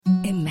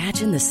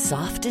Imagine the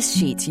softest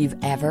sheets you've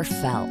ever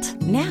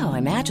felt. Now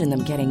imagine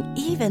them getting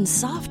even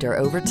softer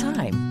over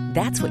time.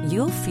 That's what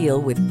you'll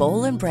feel with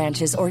Boll &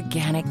 Branch's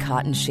organic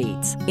cotton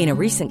sheets. In a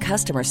recent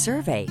customer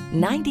survey,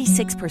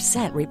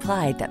 96%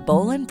 replied that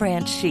Boll &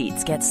 Branch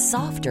sheets get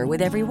softer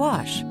with every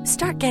wash.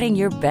 Start getting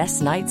your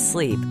best night's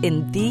sleep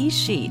in these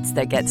sheets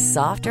that get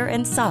softer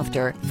and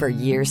softer for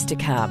years to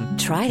come.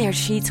 Try their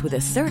sheets with a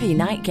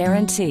 30-night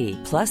guarantee.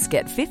 Plus,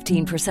 get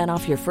 15%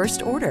 off your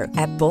first order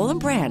at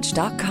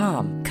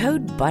bollandbranch.com.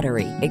 Code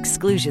BUTTERY.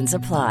 Exclusions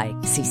apply.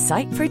 See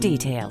site for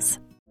details.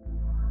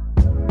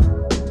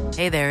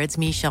 Hey there, it's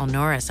Michelle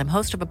Norris. I'm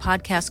host of a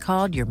podcast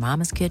called Your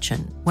Mama's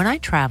Kitchen. When I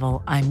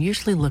travel, I'm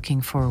usually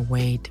looking for a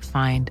way to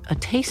find a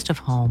taste of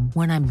home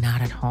when I'm not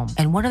at home.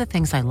 And one of the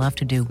things I love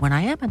to do when I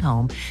am at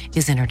home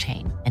is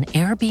entertain. And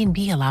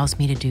Airbnb allows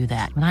me to do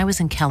that. When I was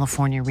in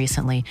California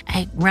recently,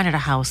 I rented a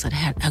house that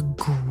had a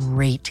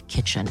great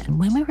kitchen. And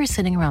when we were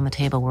sitting around the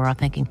table, we were all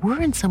thinking, we're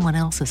in someone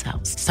else's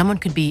house. Someone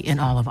could be in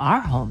all of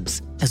our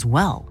homes as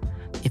well.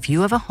 If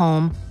you have a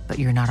home, but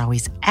you're not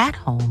always at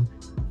home,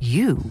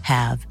 you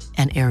have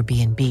an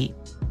Airbnb.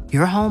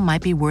 Your home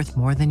might be worth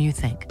more than you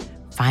think.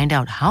 Find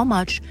out how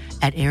much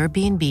at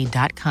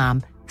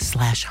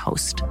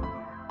airbnb.com/host.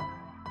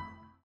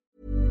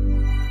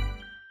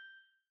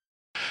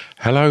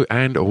 Hello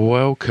and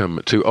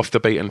welcome to Off the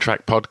Beaten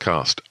Track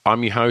podcast.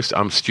 I'm your host,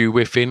 I'm Stu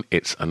Whiffin.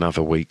 It's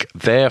another week.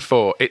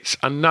 Therefore, it's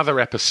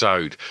another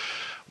episode.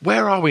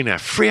 Where are we now?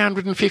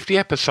 350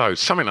 episodes,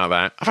 something like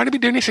that. I've only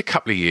been doing this a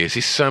couple of years.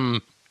 It's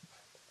a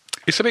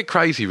bit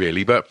crazy,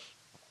 really, but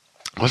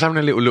I was having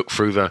a little look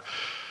through the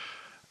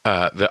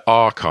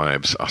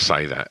archives. I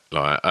say that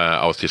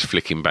I was just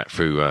flicking back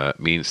through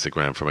my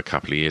Instagram from a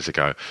couple of years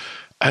ago,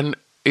 and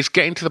it's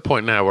getting to the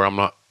point now where I'm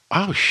like,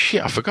 oh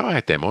shit, I forgot I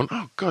had them on.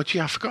 Oh god,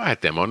 yeah, I forgot I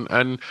had them on,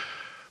 and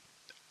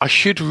I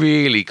should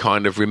really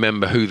kind of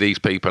remember who these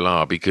people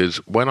are, because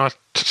when I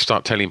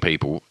start telling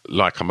people,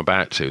 like I'm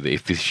about to, that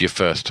if this is your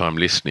first time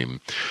listening,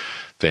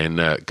 then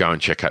go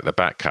and check out the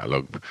back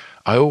catalogue.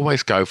 I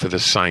always go for the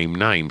same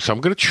name. So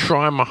I'm going to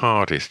try my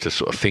hardest to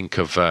sort of think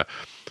of a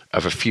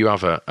few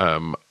other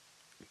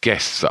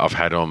guests that I've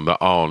had on that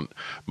aren't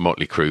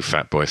Motley Crue,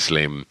 Fatboy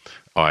Slim,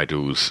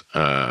 Idols.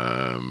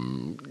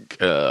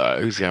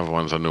 Who's the other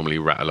ones I normally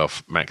rattle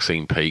off?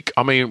 Maxine Peake.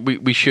 I mean,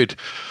 we should...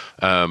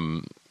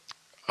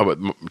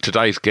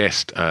 today's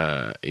guest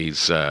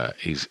is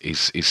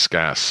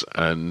Scarce,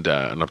 and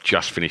I've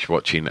just finished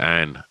watching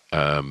Anne,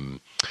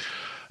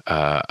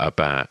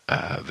 about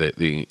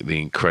the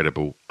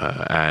incredible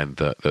Anne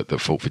that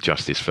fought for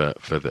justice for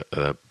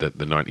the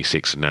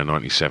 96 and now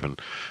 97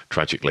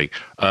 tragically,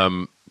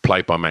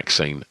 played by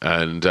Maxine,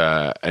 and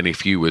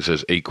if you was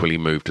as equally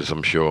moved as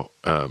I'm sure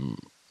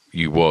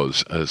you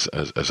was as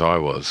I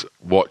was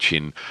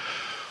watching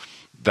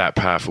that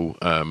powerful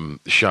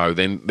show,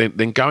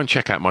 then go and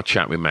check out my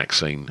chat with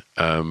Maxine,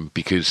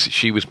 because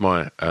she was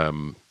my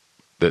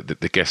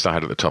the guest I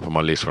had at the top of my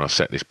list when I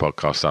set this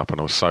podcast up, and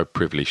I was so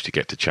privileged to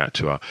get to chat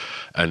to her,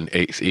 and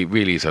it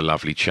really is a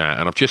lovely chat.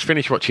 And I've just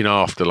finished watching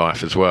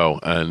Afterlife as well,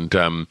 and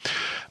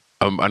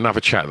another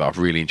chat that I've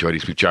really enjoyed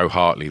is with Jo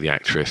Hartley, the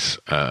actress,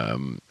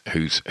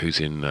 who's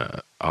in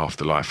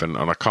Afterlife, and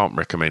I can't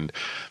recommend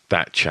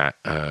that chat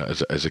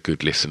as a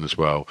good listen as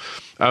well.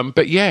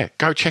 But yeah,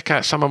 go check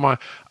out some of my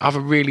other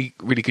really,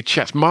 really good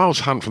chats.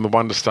 Miles Hunt from The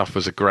Wonder Stuff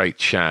was a great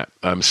chat.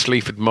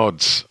 Sleaford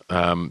Mods,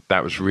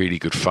 that was really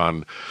good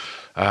fun.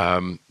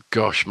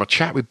 Gosh, my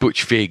chat with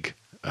Butch Vig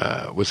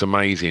was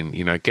amazing.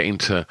 You know, getting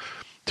to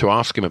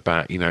ask him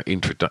about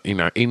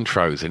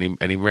intros and him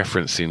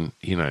referencing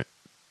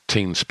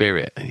Teen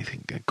Spirit, and you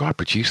think, God, I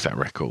produced that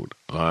record.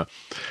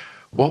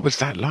 What was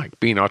that like?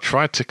 I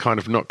tried to kind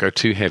of not go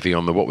too heavy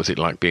on the what was it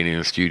like being in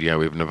a studio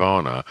with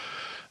Nirvana.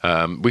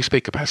 We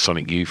speak about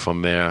Sonic Youth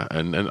on there,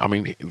 and I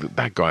mean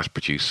that guy's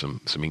produced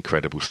some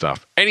incredible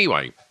stuff.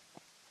 Anyway,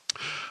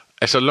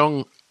 it's a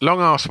long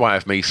ass way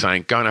of me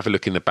saying go and have a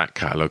look in the back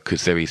catalogue,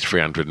 because there is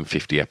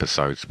 350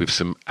 episodes with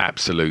some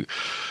absolute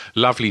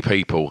lovely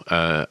people,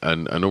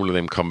 and all of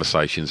them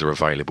conversations are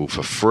available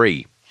for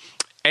free.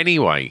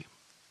 Anyway,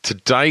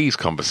 today's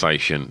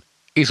conversation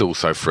is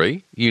also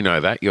free. You know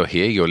that. You're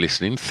here, you're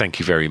listening. Thank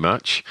you very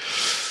much.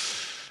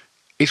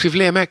 It's with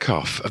Leah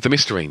Metcalf of the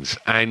Mysterines,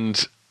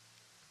 and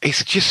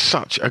it's just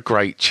such a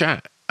great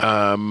chat.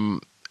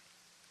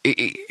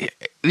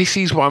 This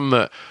is one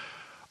that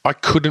I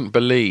couldn't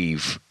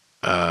believe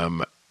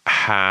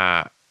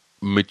how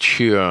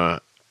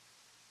mature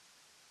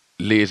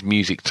Leah's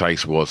music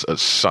taste was at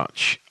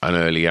such an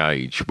early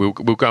age. We'll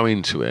go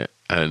into it,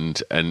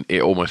 and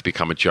it almost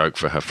become a joke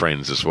for her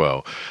friends as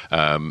well.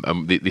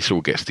 And this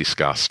all gets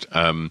discussed.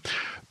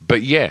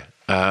 But yeah,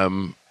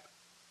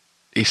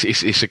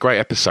 it's a great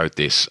episode,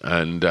 this,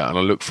 and I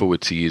look forward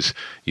to you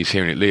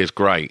hearing it. Leah's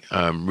great,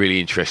 really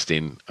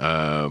interesting,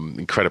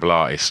 incredible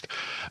artist,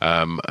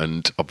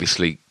 and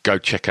obviously go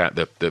check out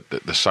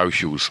the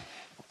socials,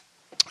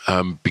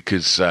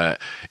 because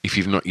if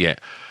you've not yet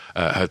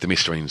heard the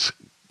Mysterines,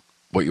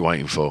 what are you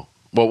waiting for?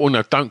 Well,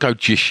 no, don't go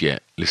just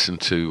yet. Listen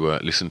to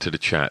the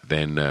chat,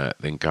 then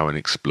go and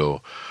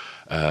explore.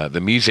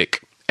 the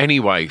music.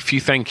 Anyway, a few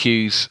thank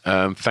yous.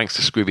 Thanks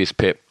to Scrivius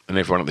Pip and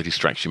everyone at the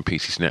Distraction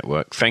Pieces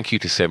Network. Thank you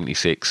to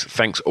 76.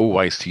 Thanks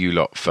always to you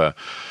lot for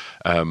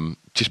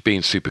just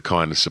being super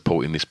kind and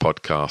supporting this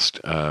podcast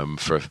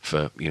for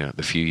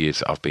the few years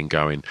that I've been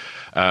going.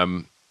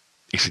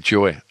 It's a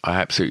joy. I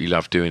absolutely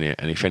love doing it.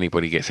 And if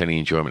anybody gets any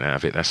enjoyment out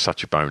of it, that's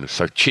such a bonus.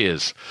 So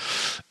cheers.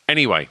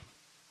 Anyway,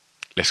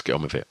 let's get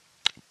on with it.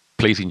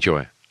 Please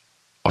enjoy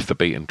Off the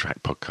Beaten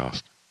Track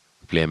podcast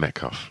with Leah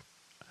Metcalf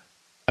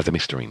of the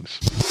Mysterines.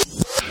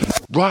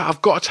 Right,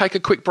 I've got to take a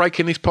quick break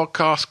in this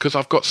podcast because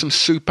I've got some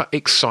super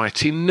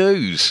exciting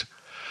news.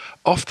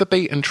 Off the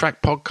Beaten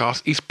Track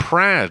podcast is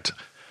proud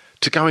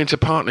to go into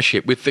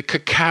partnership with the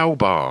Cacao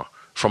Bar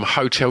from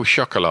Hotel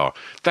Chocolat.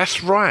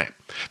 That's right.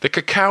 The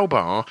Cacao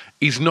Bar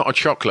is not a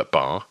chocolate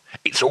bar.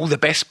 It's all the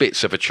best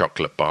bits of a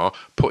chocolate bar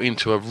put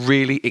into a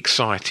really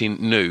exciting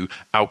new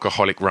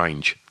alcoholic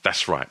range.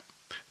 That's right.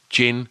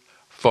 Gin,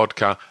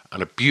 vodka,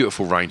 and a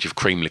beautiful range of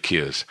cream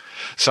liqueurs.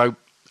 So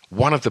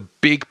one of the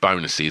big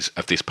bonuses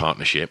of this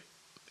partnership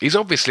is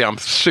obviously I'm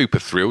super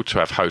thrilled to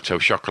have Hotel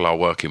Chocolat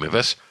working with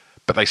us,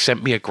 but they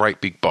sent me a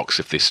great big box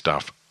of this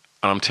stuff.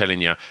 And I'm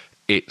telling you,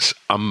 it's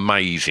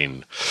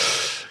amazing.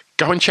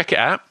 Go and check it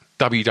out,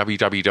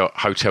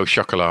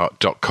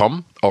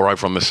 www.hotelchocolat.com or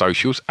over on the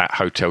socials at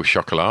Hotel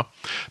Chocolat.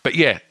 But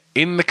yeah,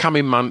 in the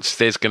coming months,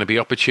 there's going to be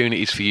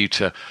opportunities for you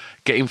to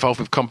get involved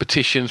with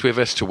competitions with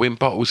us, to win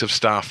bottles of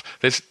stuff.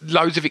 There's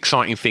loads of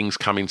exciting things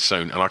coming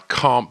soon, and I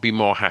can't be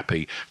more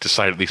happy to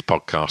say that this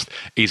podcast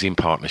is in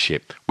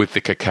partnership with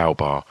the Cacao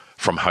Bar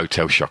from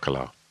Hotel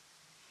Chocolat.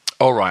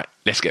 All right,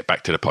 let's get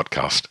back to the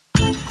podcast.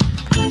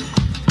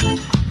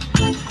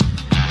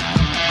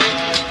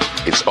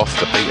 It's Off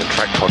the Beaten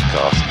Track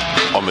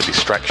podcast on the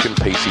Distraction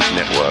Pieces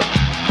Network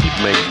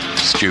with me,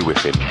 Stu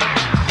Whiffen.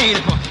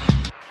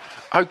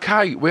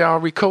 Okay, we are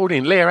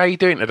recording. Leah, how are you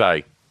doing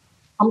today?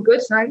 I'm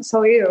good, thanks. How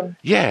are you?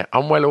 Yeah,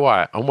 I'm well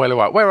away.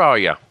 Where are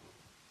you?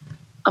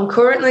 I'm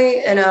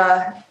currently in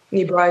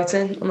New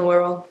Brighton on the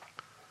Wirral.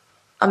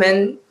 I'm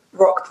in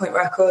Rock Point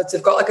Records.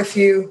 I've got like a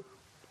few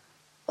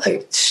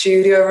like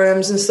studio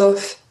rooms and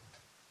stuff.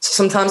 So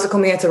sometimes I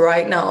come here to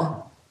write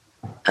now.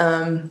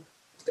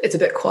 It's a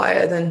bit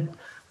quieter than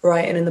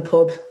writing in the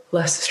pub.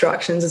 Less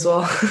distractions as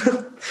well.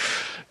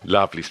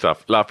 Lovely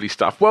stuff.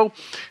 Well,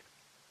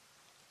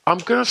 I'm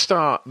going to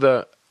start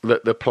the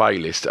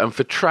playlist. And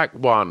for track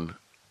one,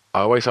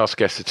 I always ask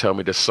guests to tell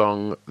me the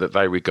song that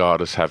they regard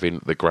as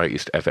having the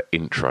greatest ever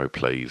intro,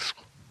 please.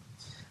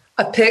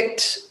 I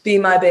picked Be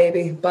My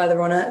Baby by the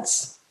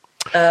Ronettes.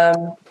 I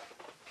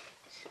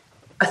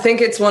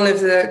think it's one of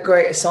the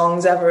greatest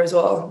songs ever as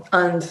well.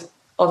 And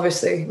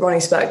obviously, Ronnie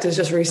Spector's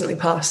just recently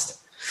passed,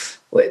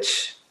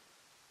 which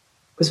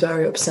was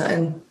very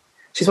upsetting.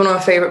 She's one of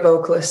my favourite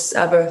vocalists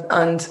ever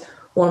and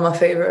one of my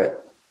favourite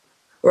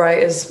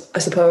writers, I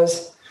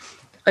suppose.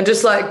 And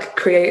just like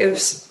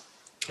creatives.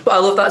 But I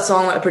love that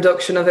song, like the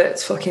production of it.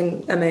 It's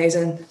fucking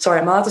amazing. Sorry,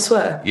 am I allowed to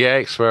swear?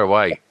 Yeah, swear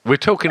away. We're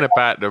talking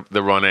about the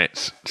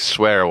Ronettes.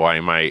 Swear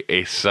away, mate.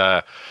 It's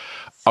I'll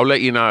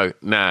let you know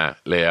now,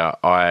 Leah,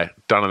 I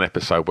done an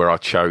episode where I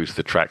chose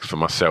the tracks for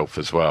myself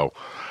as well.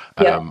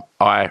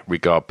 I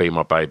regard Be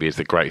My Baby as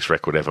the greatest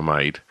record ever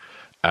made.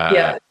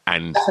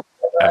 And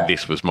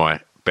this was my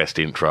best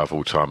intro of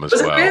all time as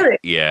well. Really?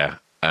 Yeah.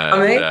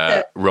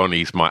 And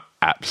Ronnie's my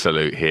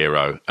absolute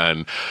hero.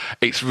 And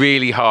it's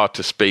really hard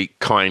to speak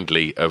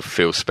kindly of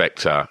Phil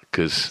Spector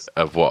because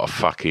of what a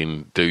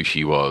fucking douche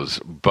he was.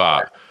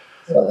 But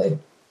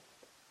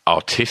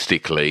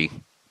artistically,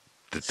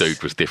 the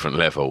dude was different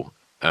level.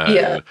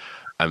 And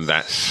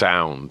that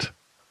sound,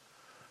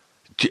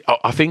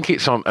 I think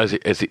it's on as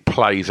it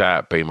plays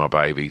out, Be My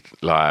Baby,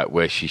 like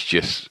where she's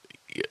just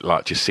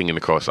singing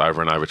the chorus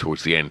over and over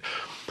towards the end.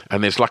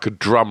 And there's like a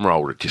drum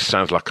roll that just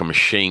sounds like a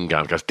machine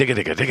gun. It goes digga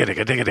digga digga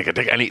digga digga digga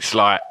digga, and it's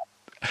like,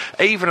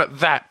 even at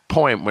that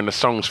point when the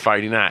song's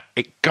fading out,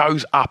 it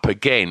goes up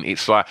again.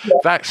 It's like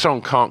that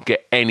song can't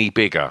get any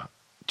bigger.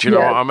 Do you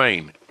know what I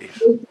mean?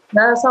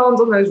 Their sounds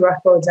on those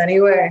records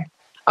anyway,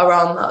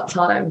 around that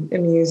time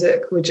in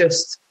music, were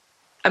just,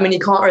 I mean, you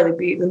can't really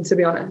beat them, to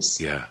be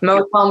honest. Yeah.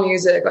 Motown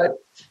music, like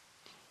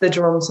the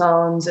drum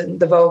sounds and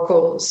the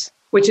vocals,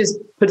 which is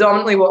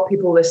predominantly what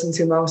people listen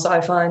to most, I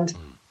find.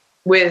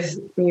 With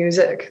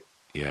music,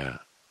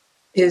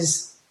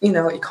 is, you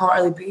know, you can't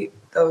really beat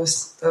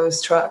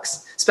those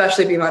tracks,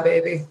 especially Be My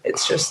Baby.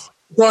 It's just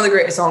one of the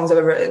greatest songs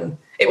ever written.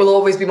 It will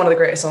always be one of the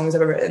greatest songs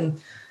ever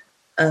written.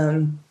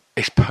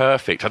 It's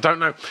perfect. I don't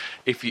know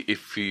if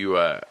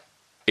you're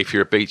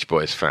a Beach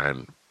Boys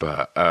fan,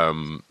 but I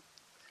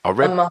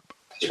read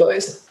Beach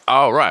Boys.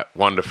 Oh right,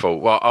 wonderful.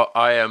 Well,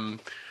 I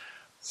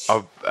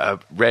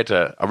read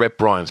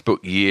Brian's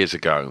book years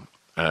ago,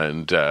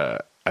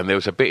 and there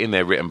was a bit in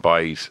there written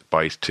by his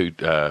two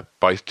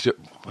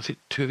was it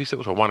two of his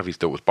daughters or one of his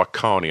daughters, by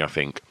Carney, I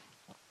think,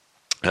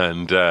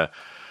 and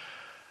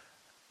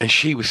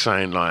she was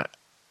saying, like,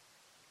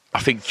 I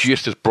think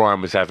just as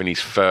Brian was having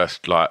his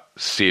first like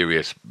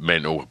serious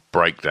mental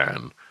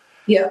breakdown,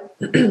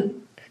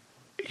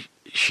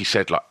 she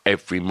said, like,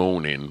 every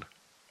morning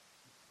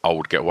I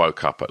would get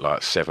woke up at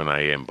like 7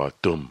 a.m. by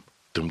dum,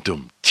 dum,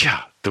 dum,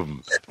 cha,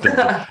 dum, dum,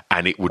 dum,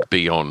 and it would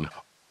be on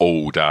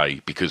all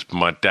day because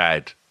my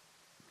dad,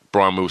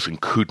 Brian Wilson,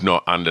 could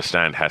not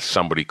understand how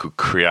somebody could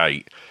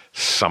create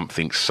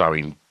something so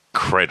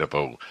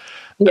incredible.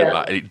 Yeah. And,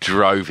 like, it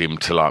drove him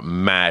to like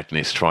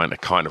madness trying to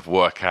kind of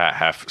work out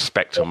how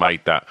Spector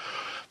made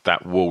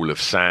that wall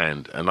of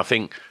sand. And I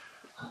think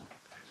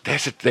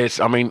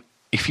I mean,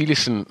 if you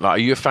listen, like, are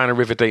you a fan of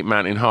River Deep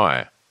Mountain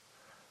High?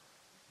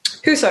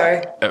 Who,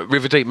 sorry?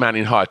 River Deep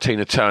Mountain High,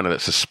 Tina Turner,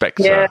 that's a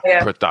Spector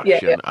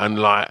production. Yeah. And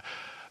like,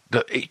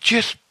 it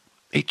just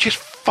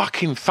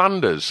fucking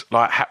thunders.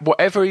 Like,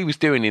 whatever he was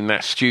doing in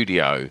that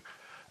studio,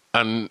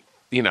 and,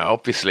 you know,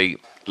 obviously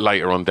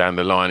later on down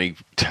the line, he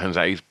turns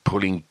out he's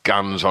pulling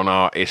guns on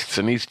artists,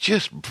 and he's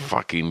just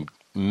fucking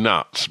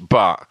nuts.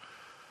 But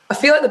I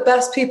feel like the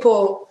best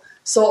people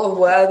sort of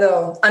were,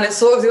 though, and it's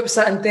sort of the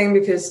upsetting thing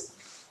because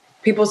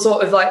people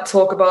sort of like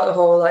talk about the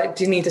whole, like,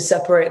 do you need to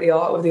separate the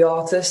art with the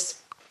artist?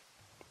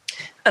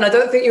 And I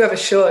don't think you ever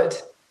should,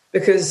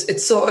 because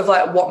it's sort of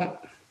like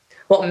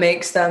what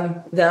makes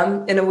them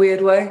in a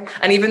weird way.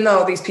 And even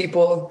though these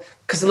people,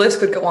 because the list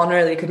could go on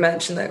really, you could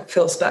mention like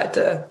Phil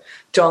Spector,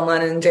 John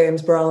Lennon,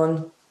 James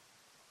Brown,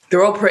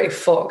 they're all pretty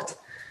fucked.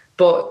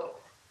 But,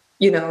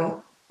 you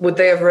know, would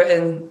they have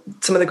written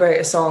some of the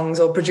greatest songs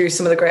or produced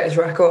some of the greatest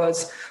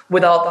records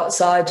without that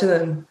side to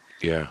them?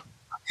 yeah.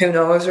 Who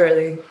knows,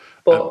 really?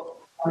 But,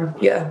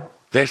 yeah.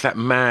 There's that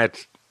mad,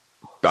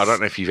 I don't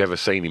know if you've ever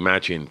seen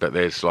Imagine, but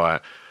there's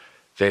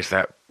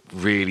that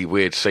really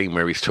weird scene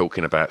where he's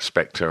talking about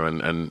Spector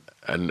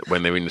and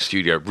when they're in the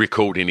studio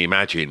recording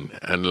Imagine,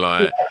 and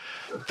like,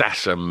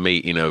 that's a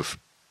meeting of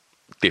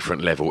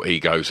different level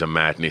egos and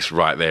madness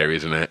right there,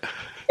 isn't it?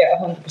 Yeah,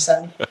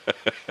 100%.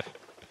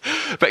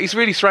 But it's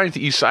really strange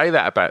that you say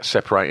that about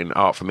separating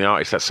art from the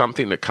artist. That's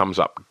something that comes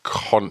up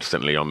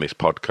constantly on this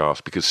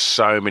podcast, because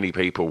so many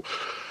people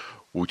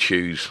will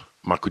choose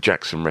Michael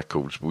Jackson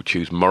records, will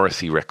choose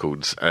Morrissey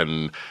records,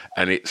 and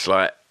it's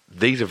like,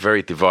 these are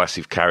very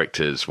divisive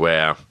characters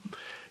where,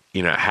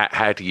 you know,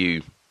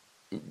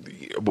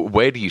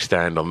 where do you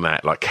stand on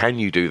that? Like, can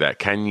you do that?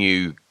 Can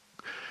you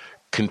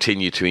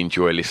continue to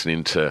enjoy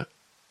listening to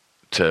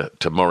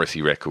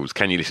Morrissey records?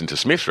 Can you listen to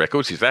Smith's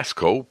records? That's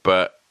cool,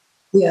 but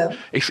Yeah.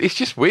 It's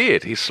just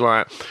weird. It's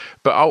like,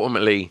 but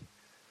ultimately,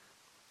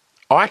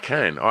 I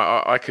can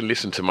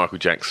listen to Michael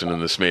Jackson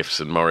and the Smiths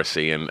and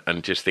Morrissey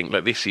and just think,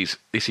 like, this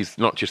is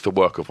not just the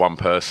work of one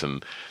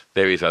person.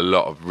 There is a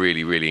lot of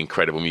really, really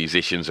incredible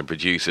musicians and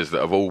producers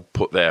that have all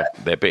put their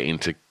bit in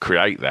to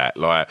create that.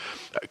 Like,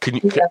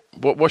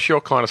 what's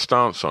your kind of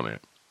stance on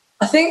it?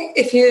 I think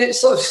if you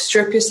sort of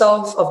strip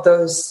yourself of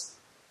those,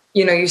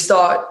 you know, you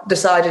start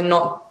deciding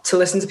not to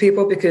listen to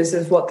people because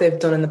of what they've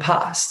done in the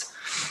past,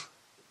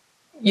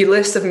 your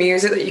list of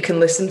music that you can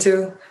listen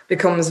to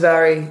becomes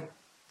very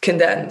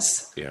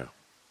condensed. Yeah.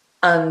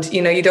 And,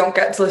 you know, you don't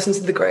get to listen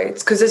to the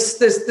greats because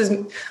there's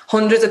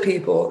hundreds of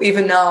people,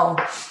 even now,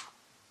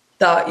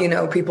 that, you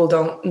know, people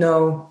don't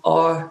know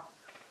or,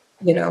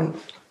 you know,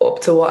 up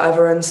to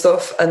whatever and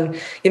stuff.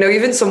 And, you know,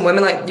 even some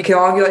women, like, you can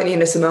argue like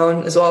Nina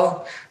Simone as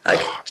well.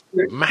 Like,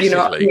 massively. You know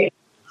what I mean?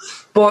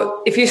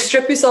 But if you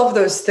strip yourself of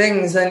those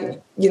things,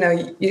 then, you know,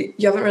 you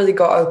haven't really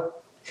got a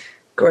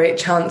great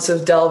chance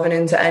of delving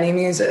into any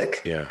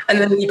music. Yeah. And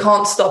then you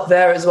can't stop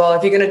there as well.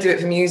 If you're going to do it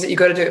for music, you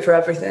got to do it for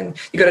everything.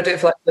 You got to do it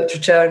for like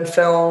literature and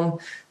film.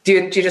 Do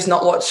you just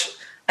not watch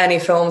any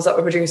films that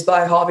were produced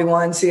by Harvey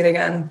Weinstein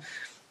again?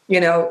 You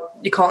know,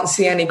 you can't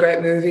see any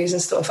great movies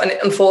and stuff. And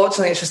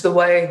unfortunately, it's just the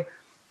way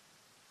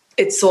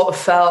it sort of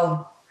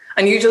fell.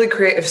 And usually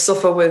creatives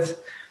suffer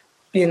with,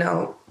 you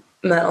know,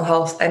 mental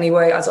health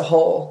anyway as a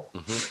whole.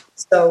 Mm-hmm.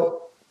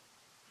 So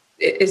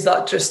is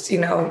that just, you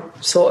know,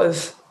 sort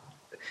of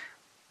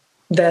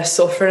they're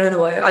suffering in a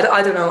way?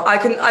 I don't know. I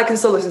can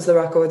still listen to the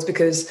records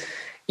because,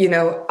 you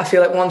know, I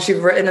feel like once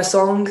you've written a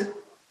song,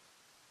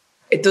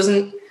 it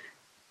doesn't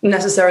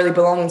necessarily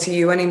belong to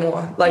you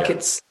anymore. Like,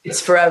 it's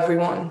for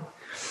everyone.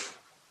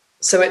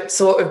 So it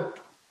sort of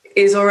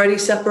is already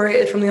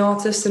separated from the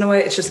artist in a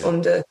way. It's just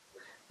under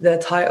their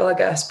title, I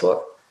guess.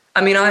 But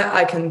I mean,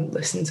 I can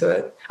listen to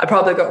it. I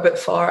probably got a bit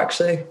far,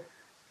 actually.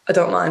 I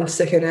don't mind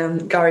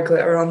sticking Gary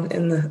Glitter on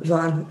in the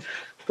van.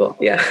 But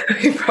yeah,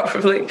 we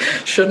probably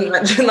shouldn't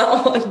mention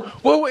that one.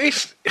 Well,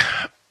 it's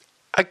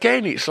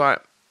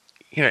like,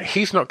 you know,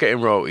 he's not getting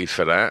royalties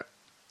for that.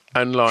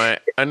 And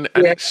like, and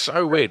it's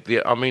so weird.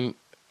 I mean,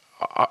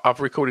 I've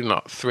recorded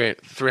like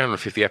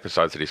 350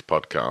 episodes of this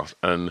podcast,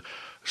 and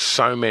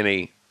so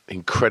many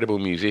incredible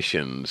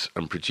musicians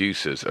and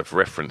producers have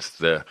referenced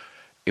the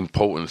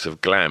importance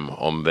of glam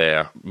on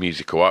their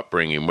musical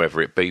upbringing,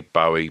 whether it be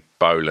Bowie,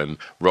 Bolan,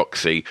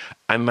 Roxy,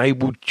 and they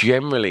will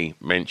generally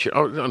mention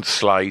on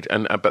Slade,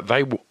 but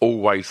they will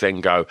always then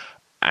go,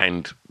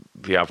 and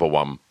the other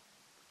one,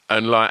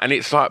 and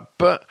it's like,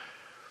 but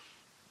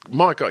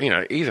my God, you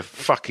know, he's a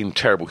fucking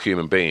terrible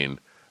human being.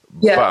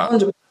 Yeah,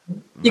 100%.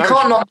 You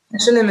can't not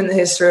mention him in the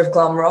history of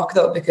glam rock,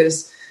 though,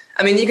 because,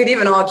 I mean, you could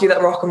even argue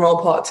that Rock and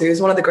Roll Part 2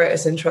 is one of the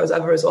greatest intros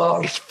ever as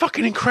well. It's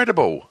fucking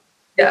incredible.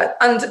 Yeah,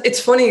 and it's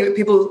funny,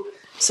 people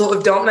sort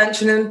of don't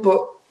mention him,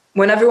 but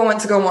when everyone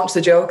went to go and watch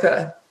The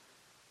Joker,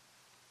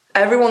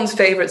 everyone's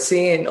favourite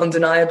scene,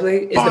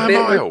 undeniably, is the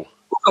bit where it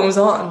comes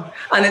on.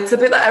 And it's the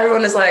bit that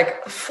everyone is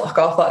like, fuck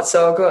off, that's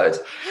so good.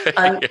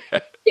 And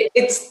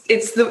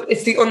it's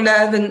the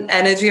unnerving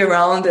energy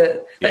around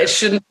it that it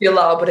shouldn't be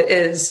allowed, but it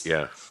is.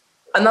 Yeah.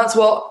 And that's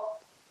what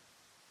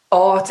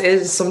art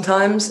is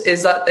sometimes,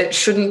 is that it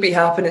shouldn't be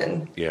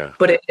happening. Yeah.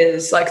 But it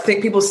is. Like,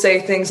 people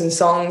say things in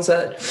songs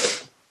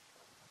that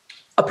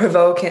are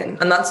provoking,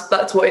 and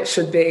that's what it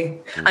should be.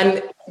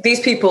 And these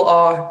people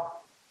are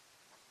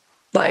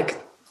like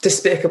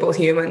despicable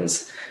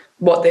humans,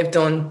 what they've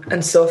done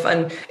and stuff,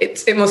 and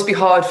it must be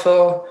hard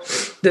for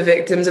the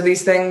victims of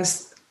these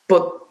things.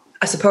 But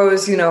I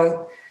suppose, you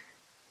know,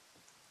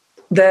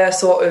 their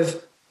sort of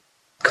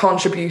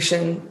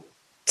contribution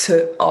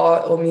to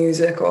art or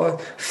music or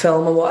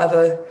film or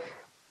whatever,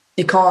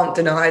 you can't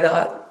deny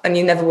that, and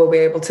you never will be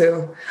able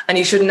to. And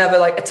you should never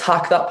like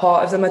attack that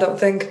part of them, I don't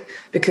think,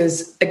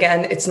 because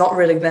again, it's not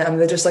really them.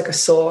 They're just like a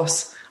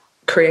source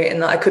creating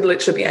that. It could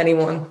literally be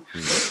anyone.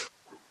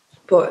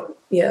 But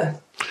yeah,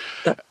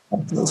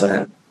 that's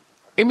it.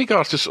 In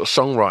regards to sort of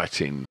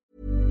songwriting,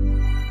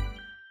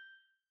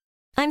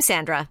 I'm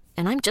Sandra,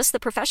 and I'm just the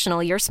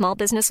professional your small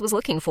business was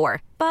looking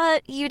for.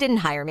 But you didn't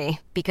hire me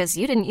because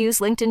you didn't use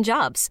LinkedIn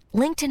Jobs.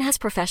 LinkedIn has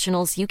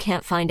professionals you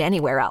can't find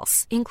anywhere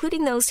else,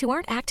 including those who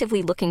aren't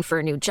actively looking for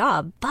a new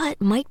job,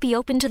 but might be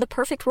open to the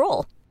perfect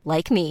role,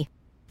 like me.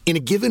 In a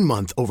given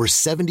month, over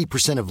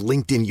 70% of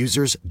LinkedIn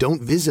users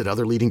don't visit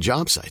other leading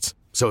job sites.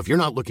 So if you're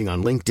not looking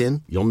on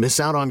LinkedIn, you'll miss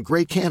out on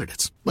great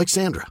candidates like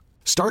Sandra.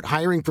 Start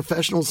hiring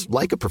professionals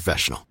like a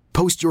professional.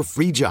 Post your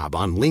free job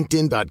on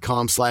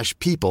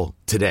linkedin.com/people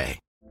today.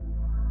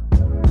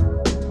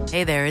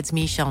 Hey there, it's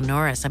Michelle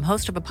Norris. I'm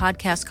host of a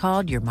podcast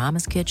called Your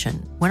Mama's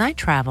Kitchen. When I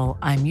travel,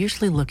 I'm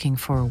usually looking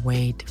for a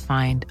way to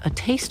find a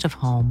taste of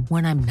home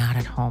when I'm not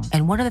at home.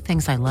 And one of the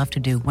things I love to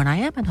do when I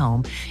am at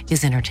home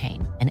is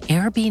entertain. And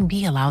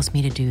Airbnb allows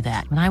me to do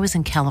that. When I was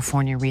in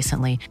California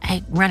recently,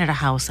 I rented a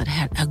house that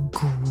had a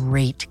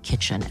great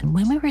kitchen. And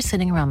when we were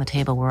sitting around the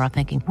table, we were all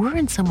thinking, we're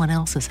in someone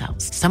else's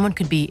house. Someone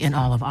could be in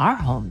all of our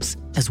homes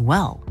as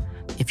well.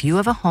 If you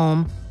have a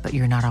home, but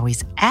you're not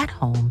always at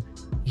home,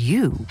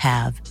 you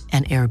have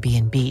an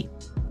Airbnb.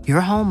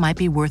 Your home might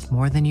be worth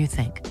more than you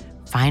think.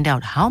 Find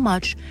out how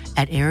much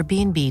at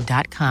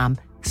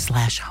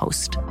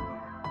airbnb.com/host.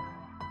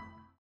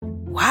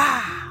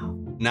 Wow.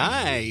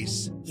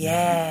 Nice.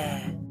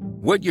 Yeah.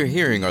 What you're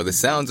hearing are the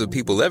sounds of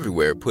people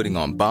everywhere putting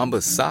on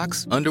Bombas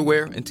socks,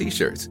 underwear, and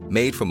T-shirts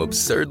made from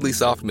absurdly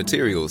soft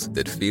materials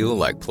that feel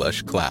like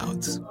plush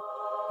clouds.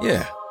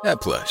 Yeah,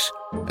 that plush.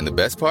 And the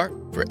best part?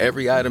 For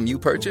every item you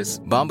purchase,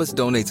 Bombas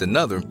donates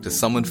another to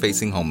someone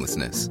facing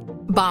homelessness.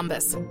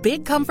 Bombas.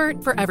 Big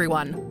comfort for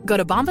everyone. Go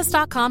to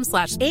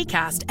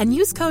bombas.com/ACAST and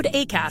use code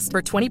ACAST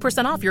for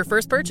 20% off your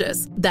first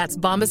purchase. That's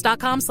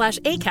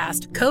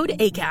bombas.com/ACAST. Code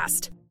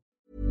ACAST.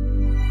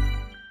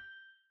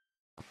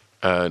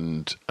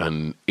 and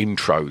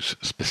intros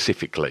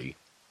specifically.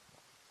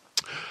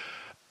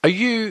 Do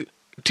you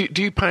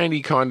pay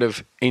any kind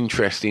of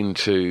interest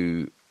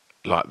into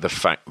like the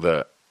fact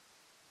that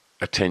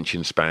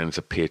attention spans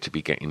appear to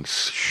be getting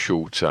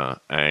shorter,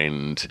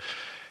 and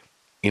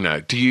you know,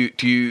 do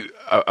you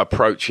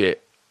approach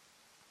it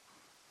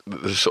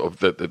the sort of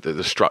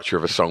the structure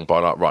of a song by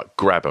like, right,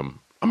 grab them?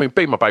 I mean,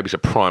 Be My Baby's a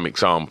prime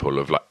example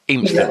of like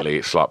instantly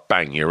it's like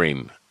bang, you're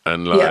in,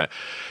 and like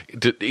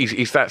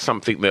is that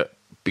something that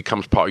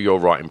becomes part of your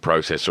writing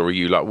process, or are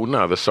you like, well,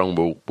 no, the song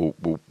will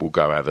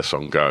go how the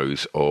song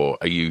goes, or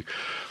are you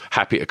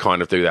happy to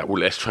kind of do that?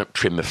 Well, let's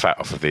trim the fat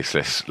off of this.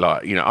 Let's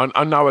like, you know,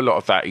 I know a lot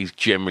of that is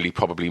generally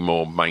probably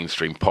more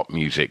mainstream pop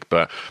music,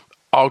 but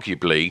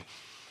arguably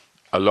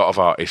a lot of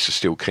artists are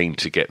still keen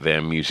to get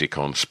their music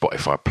on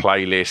Spotify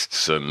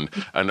playlists and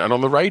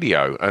on the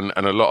radio, and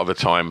a lot of the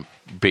time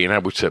being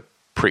able to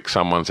prick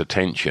someone's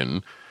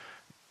attention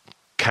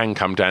can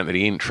come down to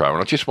the intro.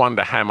 And I just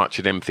wonder how much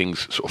of them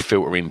things sort of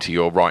filter into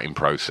your writing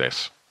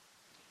process.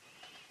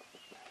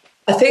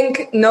 I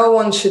think no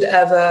one should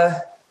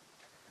ever,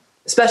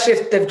 especially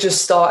if they've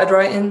just started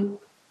writing,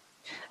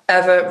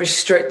 ever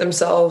restrict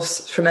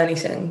themselves from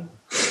anything.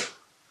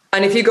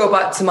 And if you go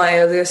back to my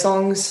earlier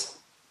songs,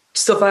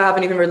 stuff I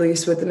haven't even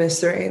released with the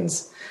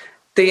Mysterines,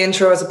 the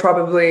intros are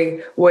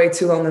probably way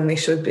too long than they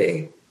should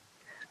be.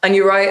 And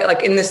you're right,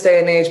 like in this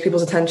day and age,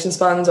 people's attention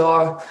spans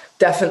are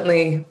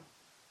definitely,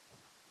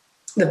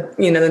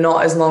 they're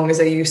not as long as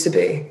they used to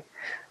be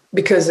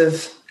because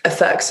of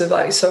effects of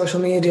like social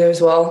media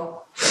as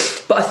well.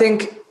 But I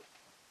think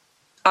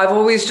I've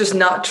always just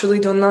naturally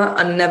done that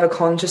and never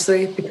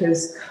consciously,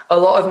 because a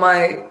lot of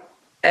my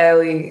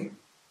early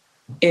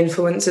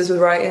influences with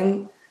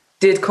writing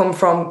did come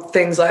from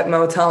things like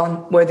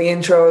Motown, where the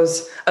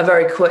intros are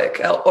very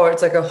quick, or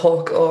it's like a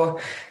hook,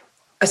 or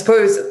I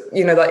suppose,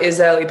 that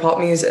is early pop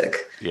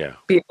music. Yeah.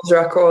 Beatles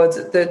records,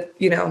 that,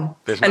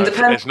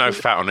 There's no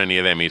fat on any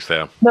of them, is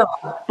there? No,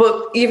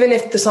 but even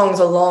if the songs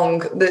are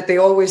long, they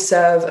always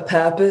serve a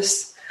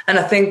purpose. And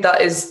I think that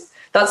is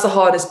that's the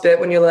hardest bit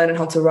when you're learning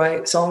how to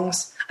write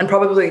songs. And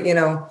probably, you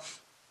know,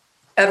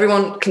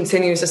 everyone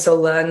continues to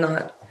still learn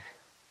that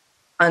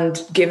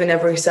and giving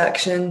every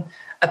section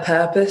a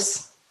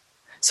purpose.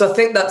 So I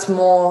think that's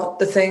more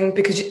the thing,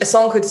 because a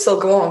song could still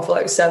go on for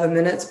like 7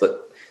 minutes,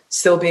 but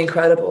still be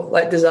incredible.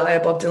 Like Desire,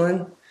 Bob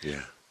Dylan.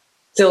 Yeah.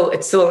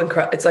 It's still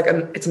incredible. It's like,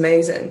 it's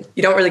amazing.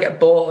 You don't really get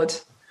bored.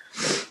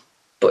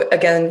 But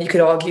again, you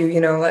could argue, you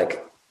know,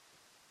 like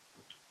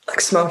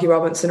Smokey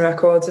Robinson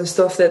records and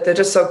stuff, that they're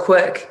just so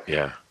quick.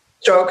 Yeah.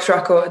 Strokes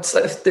records,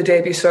 like the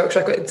debut Strokes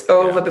record, it's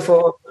over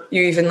before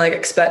you even like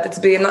expect it to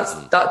be, and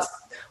that's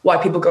why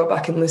people go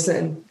back and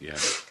listen. Yeah.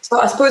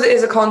 So I suppose it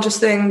is a conscious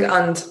thing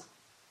and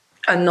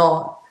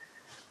not.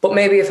 But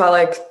maybe if I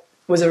like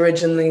was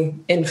originally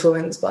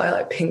influenced by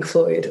like Pink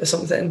Floyd or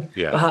something,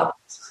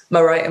 perhaps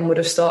my writing would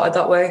have started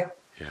that way.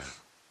 Yeah.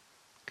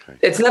 Okay.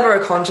 It's never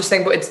a conscious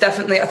thing, but it's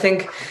definitely, I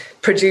think,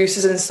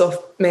 producers and stuff,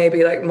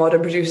 maybe like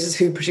modern producers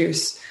who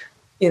produce,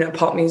 you know,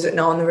 pop music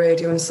now on the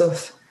radio and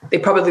stuff, they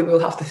probably will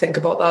have to think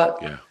about that.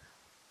 Yeah.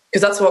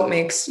 Because that's what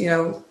makes, you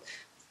know,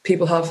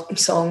 people have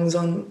songs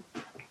on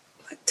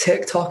like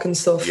TikTok and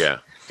stuff. Yeah,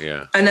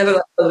 yeah. I never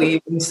like,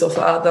 believe in stuff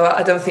like that, though.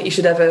 I don't think you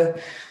should ever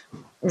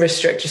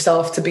restrict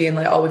yourself to being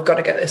like, oh, we've got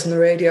to get this on the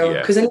radio.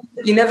 Because then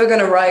you're never going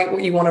to write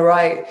what you want to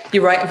write.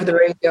 You're writing for the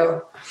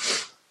radio.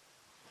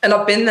 And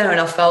I've been there and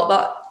I've felt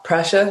that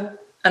pressure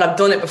and I've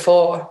done it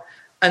before.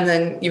 And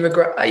then you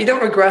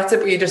don't regret it,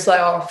 but you're just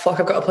like, oh, fuck,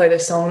 I've got to play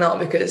this song now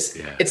because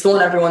it's the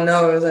one everyone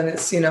knows and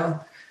it's, you know,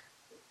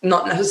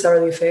 not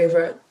necessarily a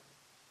favourite.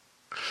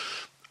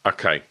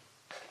 Okay.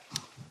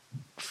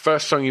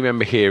 First song you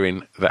remember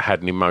hearing that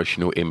had an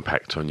emotional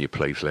impact on you,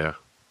 please, Leah?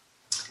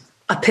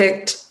 I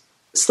picked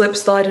Slip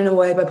Sliding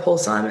Away by Paul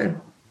Simon.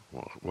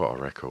 What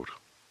a record.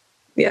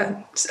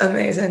 Yeah, it's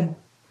amazing.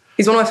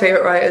 He's one of my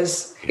favourite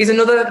writers. He's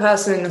another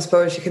person, I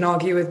suppose, you can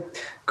argue with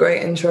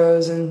great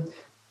intros and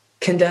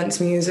condensed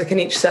music, and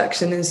each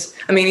section is,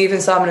 I mean, even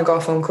Simon and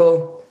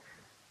Garfunkel,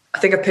 I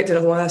think I picked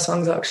another one of their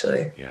songs,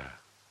 actually. Yeah.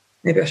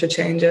 Maybe I should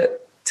change it.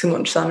 Too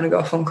much Simon and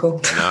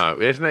Garfunkel.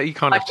 No, isn't it? You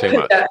can't have too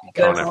much. You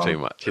can't have too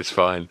much. It's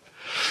fine.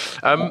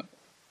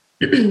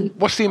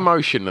 What's the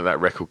emotion that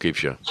record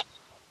gives you?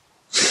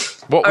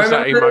 What was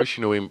that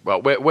emotional?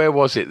 Well, where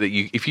was it that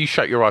you, if you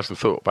shut your eyes and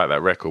thought about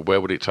that record, where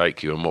would it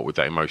take you, and what would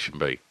that emotion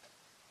be?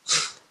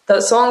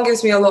 That song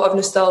gives me a lot of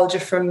nostalgia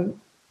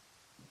from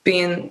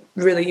being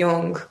really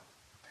young.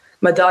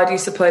 My dad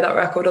used to play that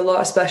record a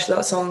lot, especially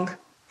that song.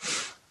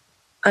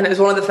 And it was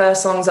one of the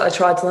first songs that I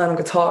tried to learn on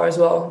guitar as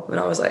well when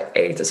I was like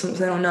 8 or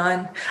something, or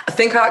 9. I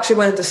think I actually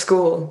went into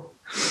school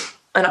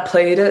and I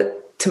played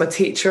it to my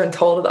teacher and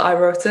told her that I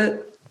wrote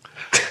it.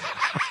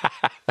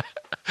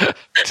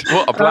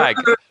 What a blag.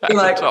 That's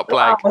like, a top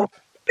blag. Wow.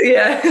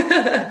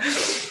 Yeah.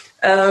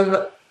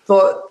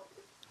 But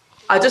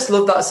I just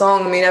love that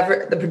song. I mean,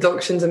 the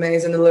production's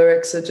amazing. The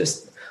lyrics are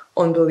just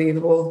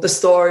unbelievable. The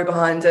story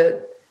behind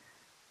it.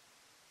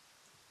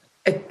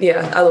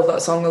 I love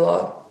that song a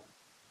lot.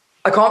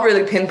 I can't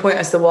really pinpoint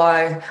as to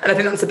why. And I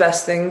think that's the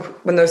best thing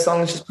when those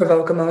songs just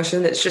provoke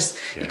emotion. It's just,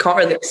 you can't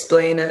really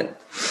explain it.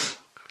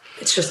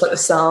 It's just like the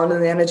sound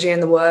and the energy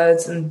and the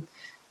words. And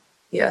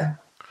yeah,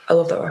 I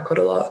love that record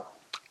a lot.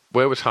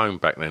 Where was home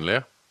back then,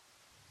 Leah?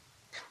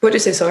 What did you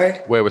say, sorry?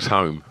 Where was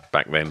home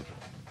back then?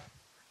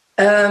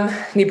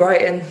 New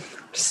Brighton.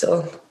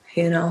 Still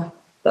here now.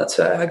 That's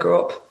where I grew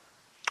up.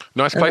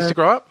 Nice place to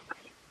grow up?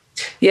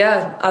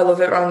 Yeah, I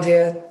love it around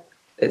here.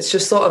 It's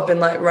just sort of been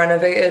like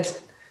renovated.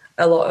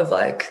 A lot of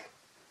like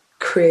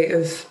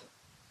creative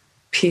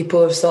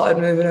people have started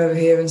moving over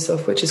here and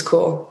stuff, which is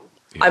cool.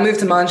 Yeah. I moved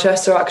to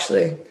Manchester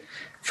actually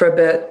for a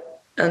bit,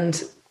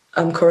 and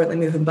I'm currently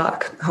moving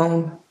back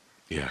home.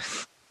 Yeah.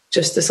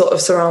 Just to sort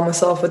of surround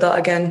myself with that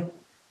again.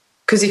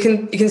 Because you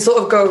can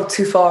sort of go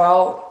too far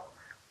out.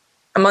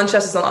 And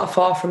Manchester's not that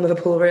far from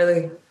Liverpool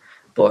really,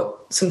 but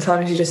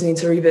sometimes you just need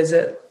to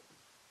revisit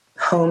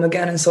home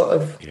again and sort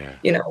of,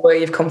 you know, where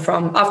you've come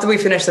from. After we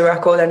finish the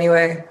record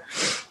anyway,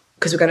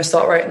 because we're going to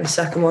start writing the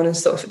second one and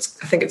stuff,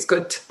 I think it's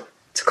good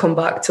to come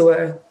back to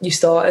where you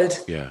started,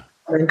 and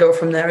then go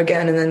from there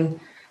again, and then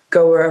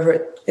go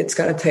wherever it's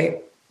going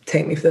to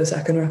take me for the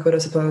second record, I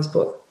suppose.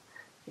 But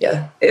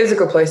yeah, it is a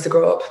good place to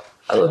grow up.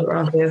 I love it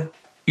around here.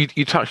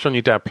 You touched on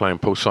your dad playing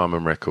Paul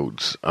Simon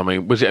records. I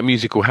mean, was it a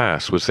musical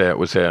house? Was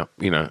there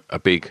you know, a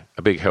big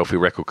healthy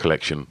record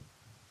collection?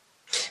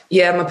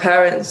 Yeah, my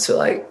parents were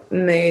like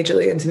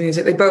majorly into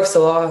music. They both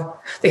still are.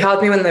 They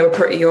had me when they were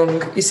pretty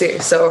young, you see.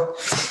 So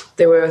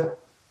they were,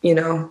 you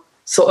know,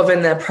 sort of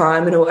in their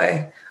prime in a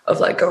way of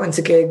like going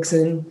to gigs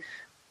and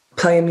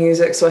playing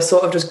music. So I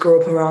sort of just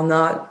grew up around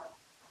that.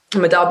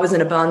 And my dad was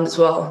in a band as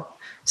well.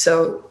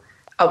 So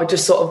I would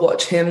just sort of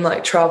watch him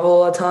like travel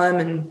all the time,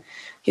 and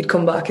he'd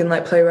come back and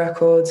like play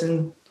records.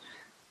 And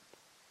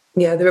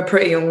yeah, they were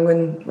pretty young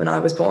when I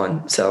was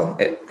born. So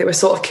they were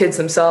sort of kids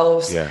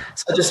themselves. Yeah.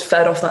 So I just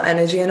fed off that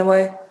energy in a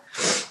way.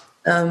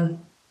 I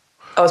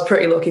was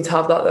pretty lucky to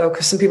have that though,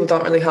 because some people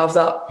don't really have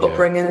that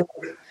upbringing,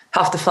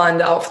 have to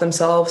find it out for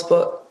themselves.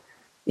 But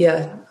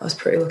yeah, I was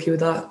pretty lucky with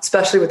that,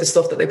 especially with the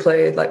stuff that they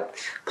played, like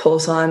Paul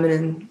Simon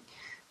and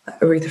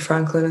Aretha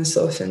Franklin and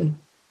stuff. And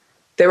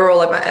they were all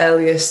like my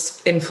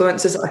earliest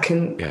influences I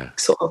can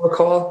sort of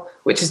recall,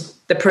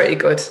 they're pretty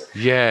good.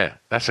 Yeah,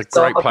 that's a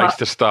great place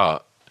to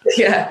start.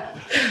 Yeah,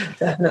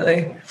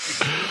 definitely.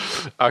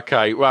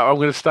 Okay, well, I'm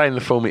going to stay in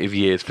the formative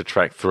years for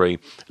track 3.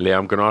 Leah,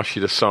 I'm going to ask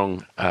you the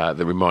song that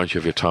reminds you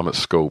of your time at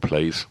school,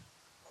 please.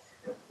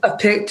 I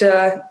picked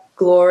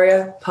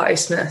Gloria, Patti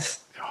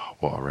Smith. Oh,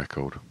 what a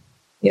record.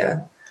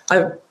 Yeah.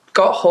 I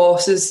got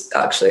horses,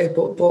 actually. I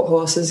bought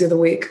horses the other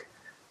week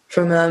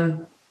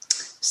from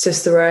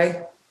Sister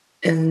Ray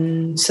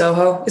in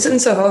Soho. Is it in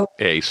Soho?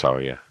 Yeah,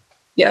 sorry, yeah.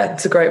 Yeah,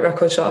 it's a great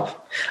record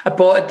shop. I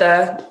bought it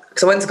there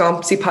because I went to go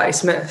and see Patti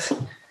Smith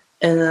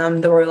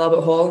in the Royal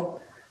Albert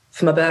Hall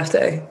for my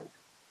birthday.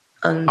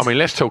 And I mean,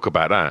 let's talk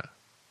about that.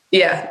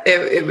 Yeah,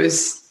 it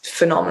was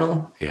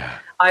phenomenal. Yeah.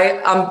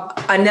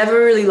 I never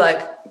really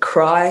like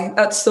cry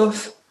at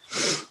stuff.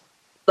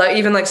 Like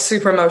even like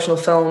super emotional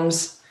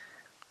films,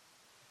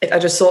 I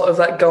just sort of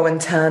like go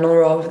internal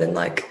rather than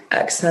like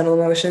external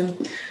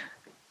emotion.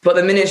 But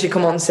the minute she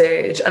come on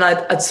stage, and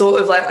I'd sort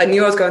of like, I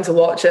knew I was going to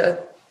watch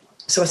it,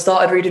 so I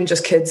started reading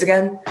Just Kids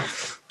again.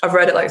 I've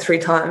read it like 3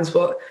 times,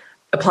 but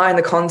applying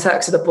the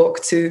context of the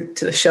book to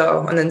the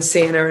show and then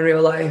seeing her in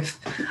real life,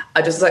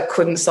 I just like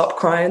couldn't stop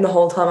crying the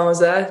whole time I was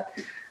there.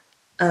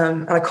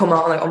 And I come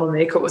out and like all my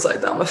makeup was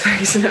like down my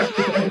face and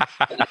everything.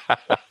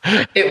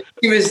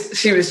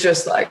 She was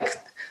just like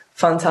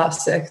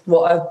fantastic.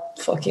 What a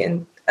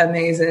fucking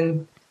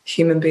amazing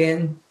human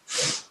being.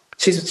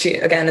 She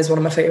again is one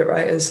of my favorite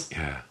writers.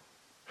 Yeah.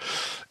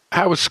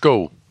 How was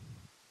school?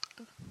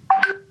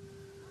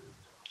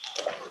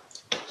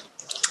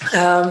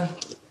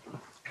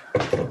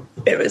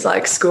 It was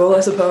like school,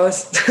 I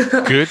suppose.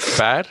 Good,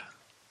 bad?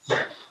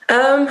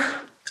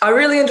 I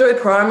really enjoyed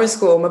primary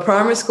school. My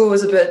primary school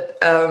was a bit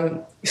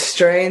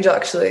strange,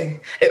 actually.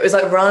 It was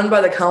like run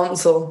by the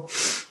council,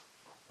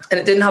 and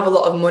it didn't have a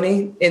lot of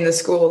money in the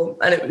school,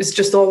 and it was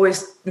just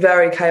always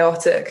very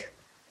chaotic.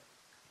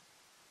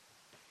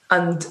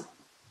 And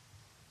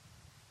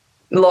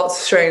lots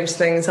of strange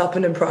things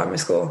happened in primary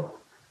school.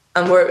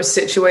 And where it was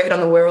situated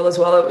on the Wirral as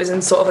well, it was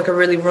in sort of like a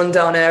really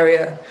rundown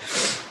area.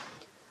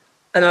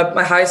 And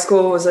my high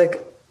school was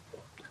like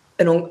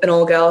an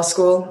all-girls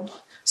school.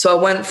 So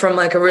I went from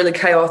like a really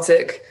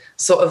chaotic,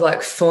 sort of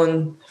like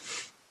fun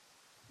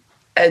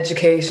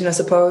education, I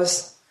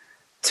suppose,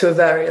 to a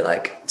very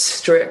like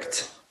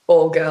strict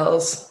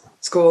all-girls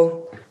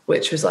school,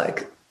 which was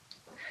like,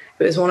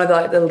 it was one of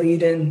like the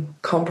leading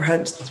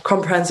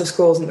comprehensive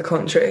schools in the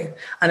country.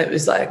 And it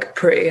was like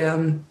pretty,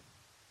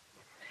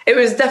 it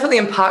was definitely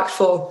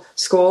impactful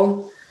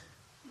school.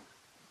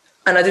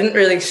 And I didn't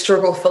really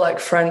struggle for like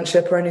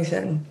friendship or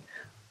anything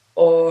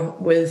or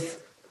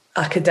with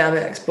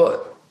academics,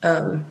 but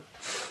I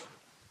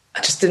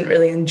just didn't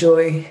really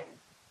enjoy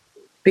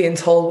being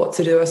told what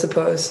to do, I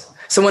suppose.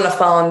 So when I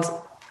found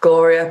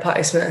Gloria,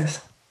 Patti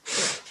Smith,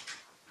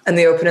 and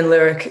the opening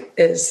lyric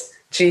is,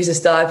 Jesus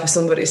died for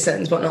somebody's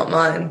sins, but not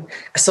mine,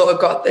 I sort of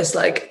got this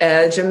like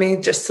urge in me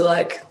just to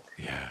like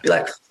be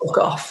like, fuck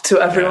off to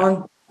everyone.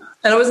 Yeah.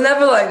 And I was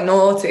never like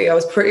naughty. I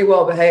was pretty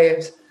well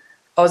behaved.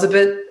 I was a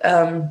bit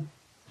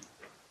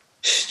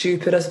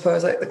stupid, I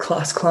suppose, like the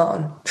class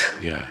clown.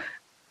 Yeah.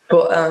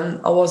 But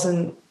I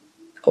wasn't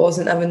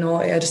ever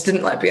naughty. I just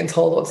didn't like being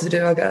told what to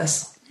do, I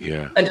guess.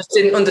 Yeah. I just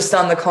didn't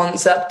understand the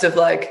concept of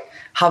like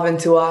having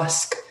to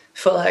ask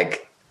for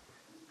like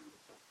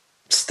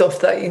stuff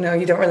that, you know,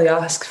 you don't really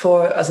ask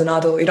for as an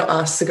adult. You don't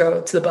ask to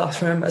go to the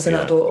bathroom as an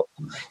adult,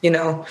 you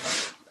know.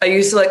 I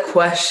used to like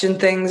question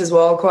things as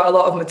well, quite a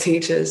lot of my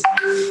teachers,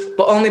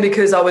 but only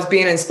because I was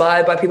being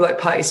inspired by people like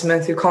Patti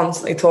Smith, who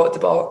constantly talked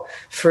about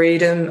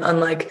freedom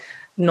and like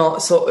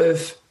not sort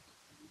of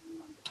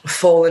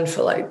falling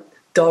for like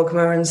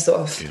dogma and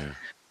stuff,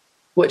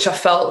 which I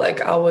felt like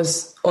I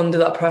was under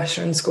that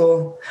pressure in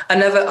school.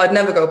 I'd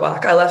never go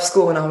back. I left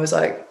school when I was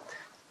like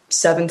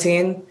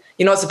 17.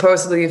 You're not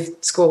supposed to leave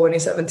school when you're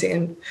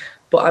 17,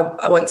 but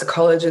I went to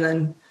college and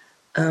then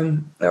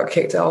I got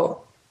kicked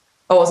out.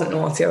 I wasn't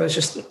naughty. I was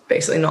just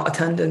basically not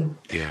attending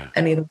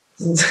any of the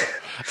lessons.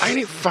 Ain't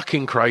it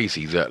fucking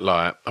crazy that,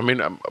 like, I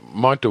mean,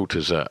 my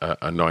daughters are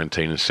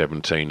 19 and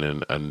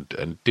 17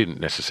 and didn't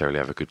necessarily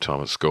have a good time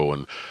at school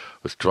and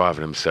was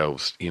driving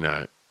themselves, you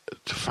know,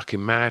 to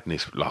fucking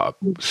madness, like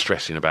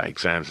stressing about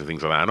exams and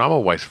things like that. And I'm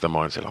always of the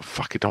mindset, like,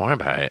 fuck it, don't worry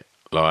about it.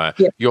 Like,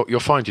 you'll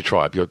find your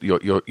tribe.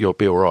 You'll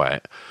be all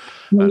right.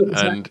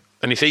 And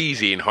it's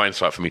easy in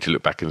hindsight for me to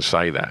look back and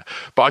say that.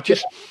 But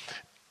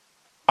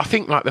I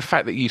think, like, the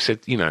fact that you said,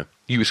 you know,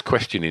 you was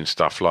questioning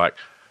stuff, like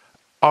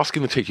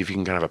asking the teacher if you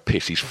can go and have a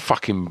piss is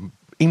fucking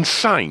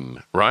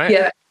insane, right?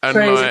 Yeah, and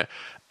crazy. Like,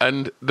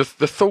 and the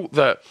thought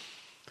that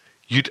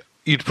you'd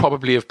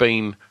probably have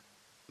been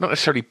not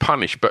necessarily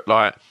punished, but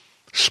like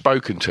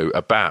spoken to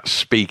about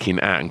speaking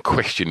out and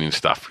questioning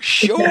stuff.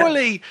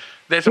 Surely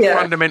there's a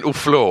fundamental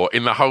flaw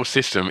in the whole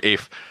system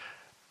if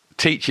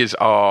teachers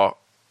are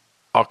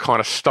kind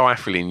of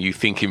stifling you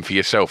thinking for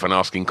yourself and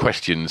asking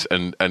questions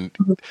and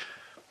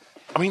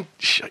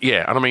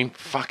Yeah, and I mean,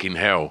 fucking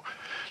hell.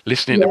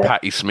 Listening to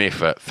Patti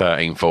Smith at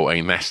 13,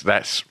 14, that's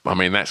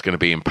going to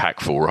be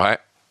impactful, right?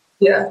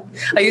 Yeah.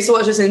 I used to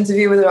watch this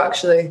interview with her,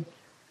 actually.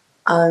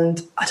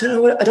 And I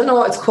don't know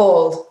what it's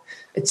called.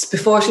 It's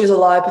before she was a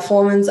live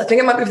performance. I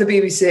think it might be for the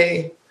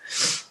BBC.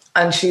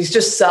 And she's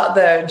just sat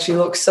there and she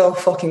looks so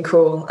fucking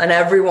cool. And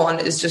everyone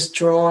is just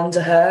drawn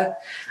to her.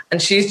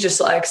 And she's just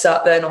like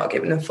sat there not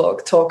giving a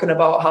fuck, talking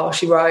about how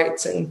she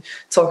writes and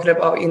talking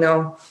about,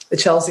 the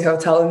Chelsea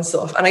Hotel and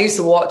stuff. And I used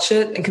to watch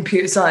it in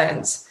computer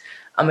science.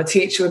 And my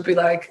teacher would be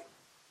like,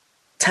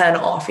 10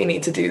 off, you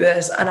need to do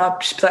this. And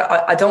I'd just be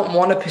like, I don't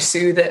want to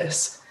pursue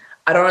this.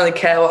 I don't really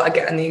care what I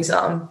get in the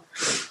exam.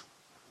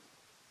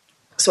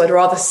 So I'd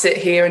rather sit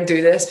here and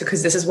do this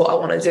because this is what I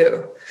want to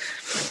do.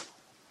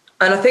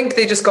 And I think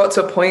they just got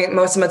to a point,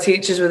 most of my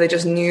teachers, where they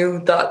just knew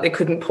that they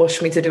couldn't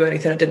push me to do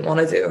anything I didn't want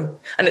to do.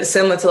 And it's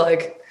similar to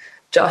like,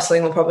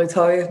 Jocelyn will probably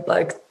tell you,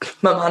 like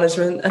my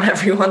management and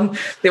everyone,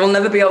 they will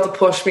never be able to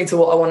push me to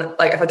what I want,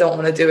 like if I don't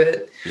want to do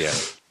it. Yeah.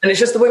 And it's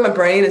just the way my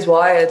brain is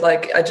wired.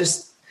 Like I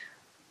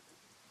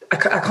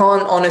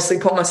can't honestly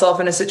put myself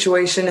in a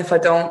situation if I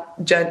don't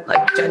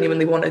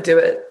genuinely want to do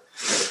it.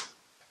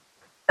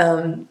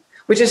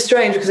 Which is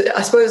strange because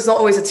I suppose it's not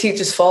always a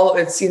teacher's fault.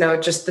 It's,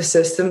 just the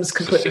system's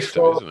completely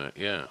flawed. Isn't it?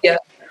 Yeah. Yeah.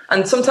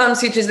 And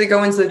sometimes teachers, they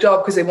go into the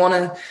job because they want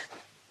to,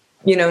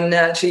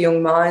 nurture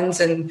young minds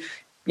and,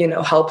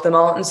 help them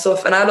out and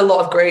stuff. And I had a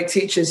lot of great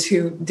teachers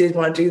who did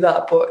want to do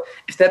that. But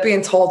if they're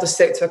being told to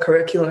stick to a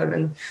curriculum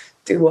and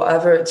do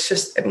whatever,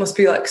 it must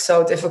be like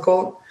so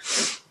difficult.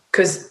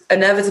 Because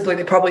inevitably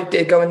they probably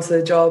did go into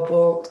the job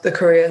or the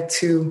career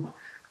to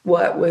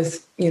work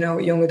with,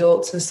 young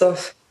adults and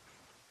stuff,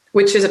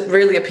 which is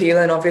really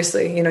appealing,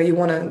 obviously. You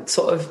want to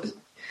sort of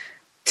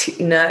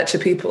nurture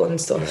people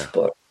and stuff. Yeah.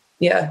 But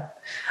yeah,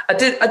 I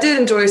did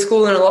enjoy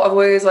school in a lot of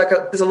ways. Like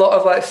there's a lot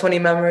of like funny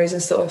memories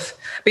and stuff.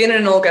 Being in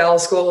an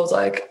all-girls school was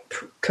like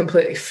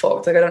completely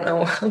fucked. Like I don't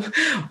know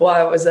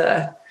why I was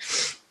there.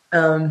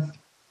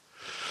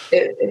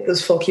 It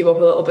does fuck you up a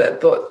little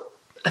bit, but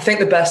I think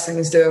the best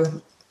things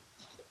do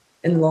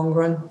in the long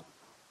run.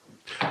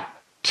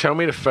 Tell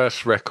me the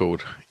first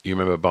record you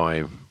remember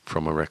buying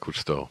from a record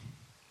store.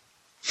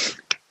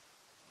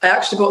 I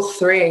actually bought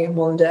 3 in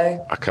one day.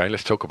 Okay,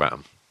 let's talk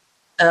about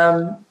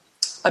them.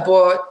 I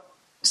bought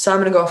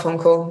Simon and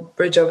Garfunkel,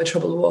 Bridge Over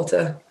Troubled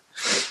Water.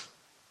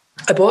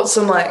 I bought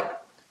some like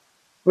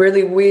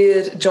really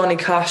weird Johnny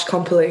Cash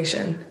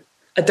compilation.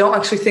 I don't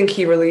actually think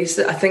he released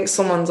it. I think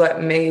someone's like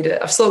made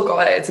it. I've still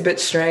got it. It's a bit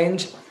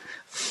strange.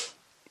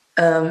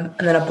 And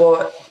then I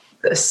bought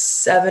the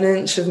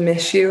 7-inch of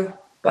Miss You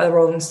by the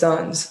Rolling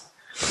Stones.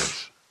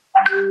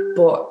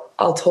 But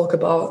I'll talk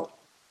about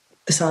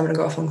the Simon and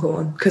Garfunkel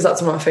one because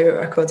that's one of my favourite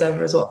records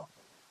ever as well.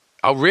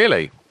 Oh,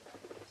 really?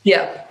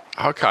 Yeah.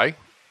 Okay.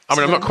 I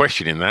mean, I'm not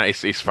questioning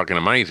that. It's fucking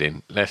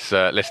amazing. Let's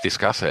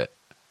discuss it.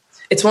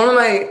 It's one of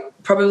my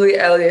probably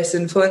earliest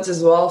influences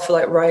as well for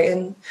like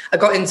writing. I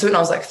got into it when I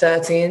was like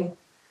 13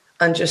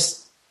 and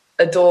just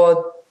adored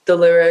the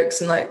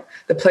lyrics and like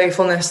the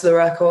playfulness of the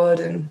record.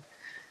 And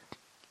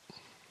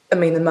I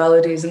mean, the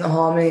melodies and the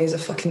harmonies are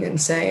fucking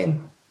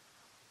insane.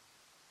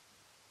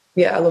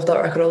 Yeah, I love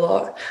that record a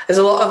lot. There's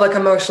a lot of like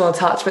emotional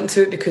attachment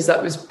to it because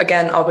that was,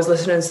 again, I was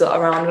listening to that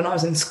around when I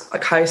was in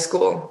like high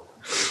school.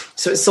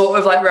 So it sort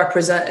of like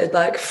represented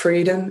like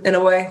freedom in a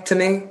way to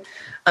me.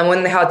 And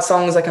when they had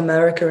songs like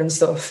America and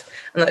stuff,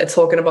 and like, they're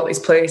talking about these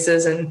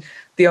places and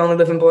The Only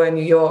Living Boy in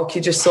New York,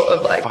 you just sort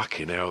of like...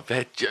 Fucking hell.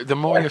 The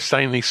more you're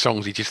saying these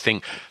songs, you just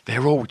think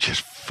they're all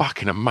just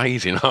fucking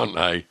amazing, aren't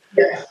they?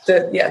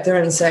 Yeah,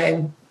 they're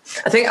insane.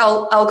 I think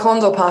El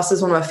Condor Pasa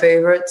is one of my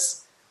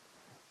favourites.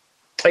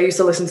 I used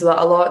to listen to that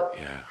a lot.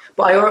 Yeah.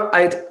 But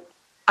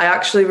I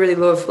actually really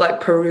love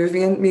like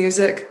Peruvian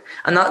music,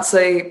 and that's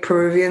a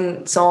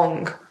Peruvian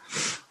song,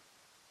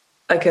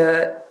 like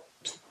a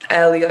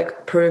early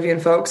like Peruvian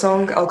folk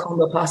song, El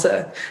Condor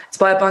Pasa. It's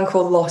by a band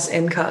called Los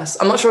Incas.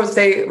 I'm not sure if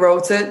they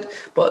wrote it,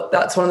 but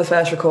that's one of the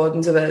first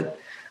recordings of it,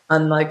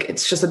 and like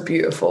it's just a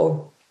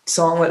beautiful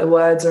song. Like the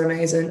words are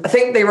amazing. I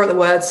think they wrote the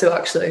words too,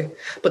 actually,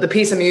 but the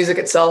piece of music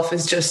itself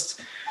is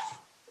just,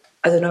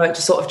 I don't know, it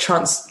just sort of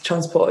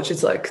transports you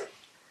to like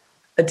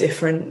a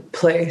different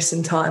place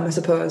and time, I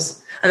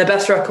suppose. And the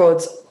best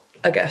records,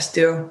 I guess,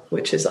 do,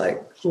 which is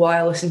like why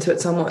I listen to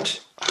it so much.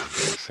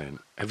 100%.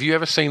 Have you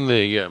ever seen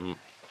the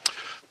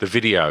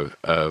video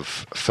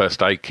of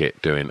First Aid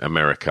Kit doing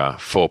America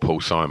for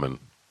Paul Simon?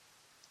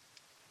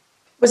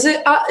 Was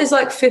it at his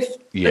like fifth?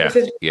 Yeah,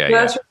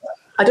 yeah.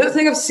 I don't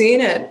think I've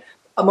seen it.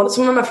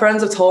 Some of my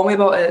friends have told me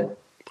about it.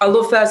 I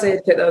love First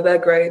Aid Kit though; they're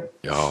great.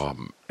 Oh,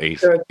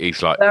 he's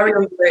like very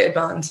underrated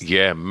band.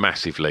 Yeah,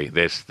 massively.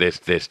 There's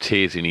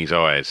tears in his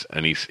eyes,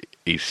 and he's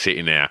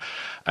sitting there,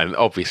 and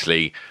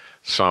obviously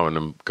Simon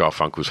and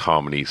Garfunkel's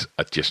harmonies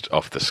are just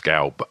off the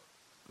scale. But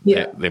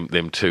yeah,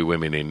 them two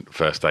women in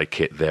First Aid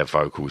Kit, their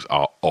vocals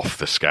are off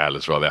the scale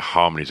as well. Their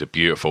harmonies are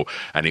beautiful,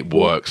 and it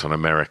works on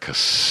America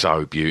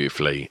so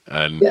beautifully.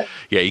 And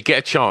yeah, you get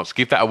a chance,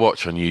 give that a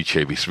watch on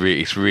YouTube.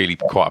 It's really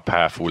quite a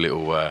powerful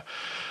little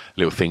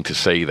thing to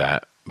see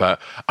that. But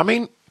I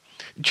mean,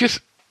 just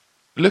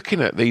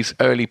looking at these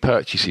early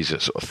purchases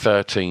at sort of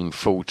 13,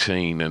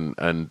 14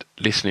 and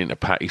listening to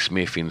Patti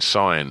Smith in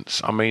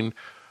Science, I mean,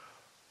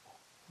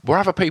 were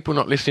other people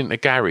not listening to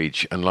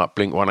Garage and like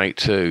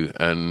Blink-182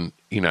 and,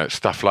 you know,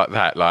 stuff like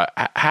that? Like,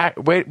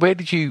 where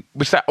did you,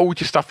 was that all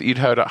just stuff that you'd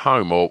heard at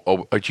home,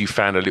 or had you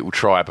found a little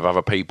tribe of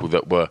other people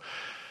that were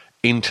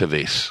into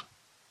this?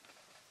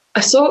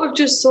 I sort of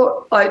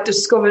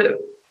discovered it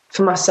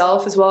for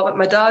myself as well. Like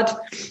my dad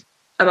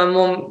and my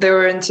mum, they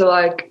were into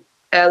like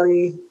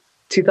early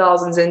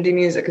 2000s indie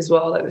music as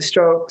well, like The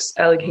Strokes,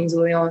 early Kings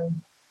of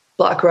Leon,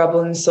 Black Rebel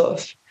and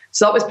stuff.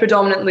 So that was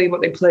predominantly what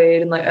they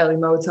played in like early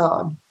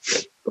Motown.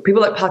 But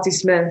people like Patti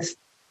Smith,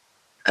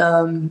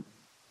 I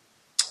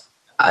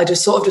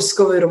just sort of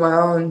discovered on my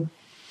own.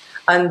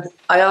 And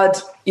I had,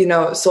 you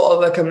know, sort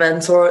of like a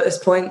mentor at this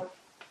point,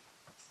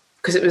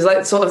 because it was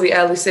like sort of the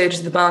early stages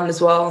of the band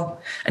as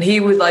well. And he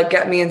would like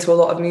get me into a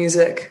lot of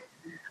music.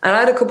 And I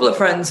had a couple of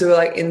friends who were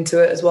like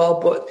into it as well,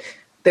 but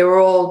they were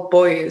all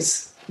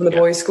boys from the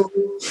boys' school.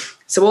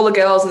 So all the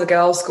girls in the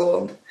girls'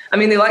 school, I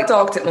mean, they liked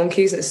Arctic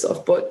Monkeys and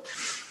stuff, but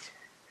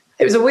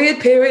it was a weird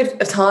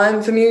period of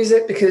time for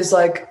music because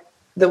like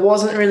there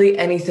wasn't really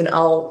anything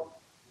out,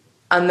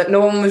 and that no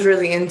one was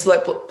really into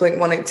like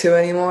Blink-182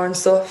 anymore and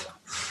stuff.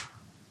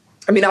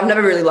 I mean, I've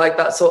never really liked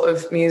that sort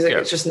of music. Yeah.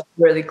 It's just not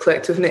really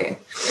clicked with me.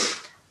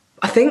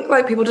 I think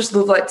like people just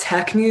love like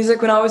tech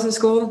music when I was in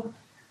school.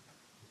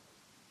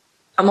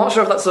 I'm not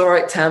sure if that's the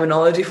right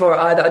terminology for it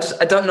either.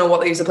 I don't know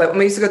what they used to play. When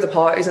we used to go to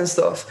parties and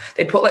stuff,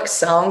 they'd put like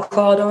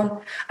SoundCloud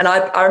on. And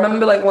I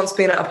remember like once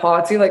being at a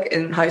party like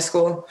in high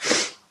school,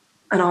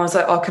 and I was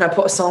like, oh, can I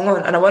put a song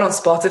on? And I went on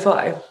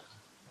Spotify.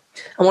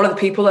 And one of the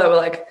people there were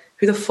like,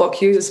 who the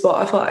fuck uses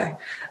Spotify?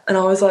 And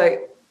I was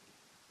like,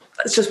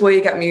 that's just where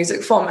you get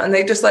music from. And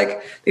they just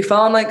like, they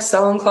found like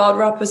SoundCloud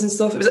rappers and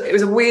stuff. It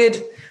was a weird,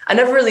 I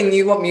never really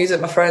knew what music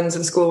my friends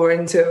in school were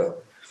into,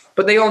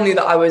 but they all knew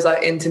that I was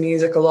like into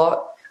music a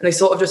lot. And they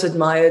sort of just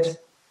admired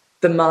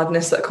the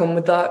madness that come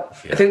with that.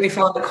 Yeah. I think they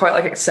found it quite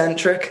like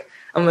eccentric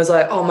and was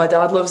like, oh, my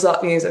dad loves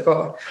that music,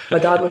 or my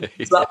dad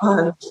loves that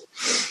band.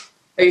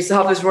 I used to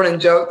have this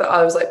running joke that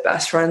I was like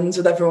best friends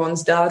with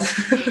everyone's dad.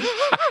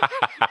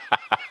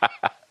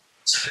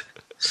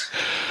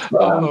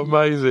 Oh,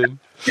 amazing.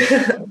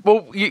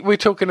 Well, we're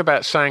talking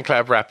about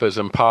SoundCloud rappers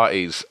and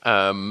parties.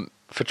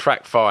 For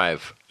track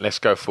 5, let's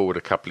go forward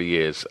a couple of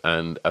years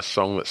and a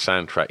song that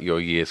soundtracked your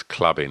years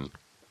clubbing.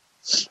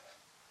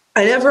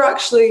 I never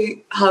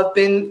actually have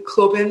been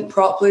clubbing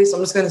properly, so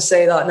I'm just going to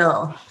say that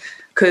now.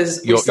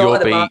 Because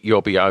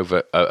you'll be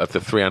over of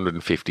the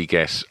 350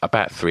 guests,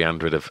 about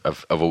 300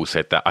 have all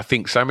said that. I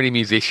think so many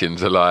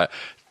musicians are like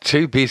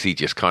too busy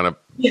just kind of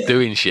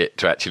doing shit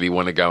to actually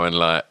want to go and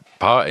like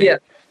party. Yeah,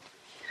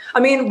 I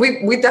mean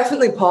we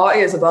definitely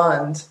party as a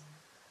band.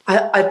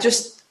 I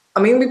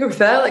mean we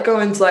prefer like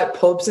going to like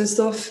pubs and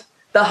stuff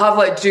that have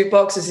like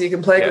jukeboxes so you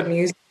can play good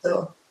music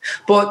still.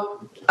 But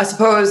I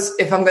suppose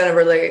if I'm going to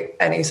relate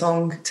any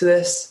song to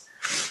this,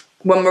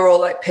 when we're all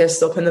like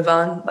pissed up in the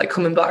van, like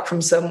coming back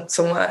from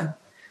somewhere,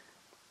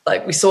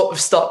 like we sort of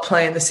stop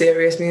playing the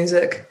serious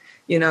music,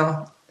 you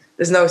know,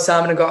 there's no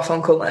Simon and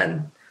Garfunkel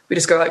then. We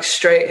just go like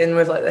straight in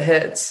with like the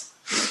hits.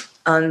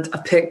 And I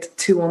picked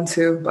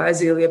 212 by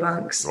Azealia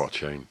Banks. What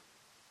tune?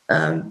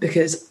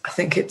 Because I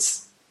think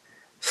it's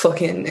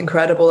fucking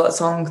incredible, that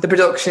song. The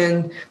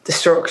production, the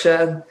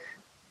structure,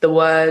 the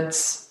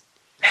words,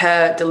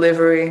 her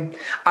delivery.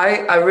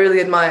 I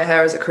really admire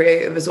her as a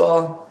creative as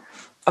well.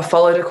 I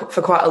followed her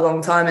for quite a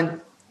long time,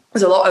 and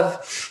there's a lot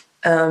of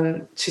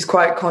she's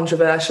quite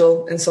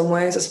controversial in some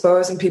ways, I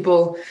suppose, and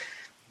people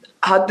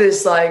had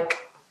this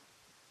like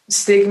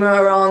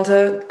stigma around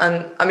her.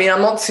 And I mean,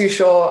 I'm not too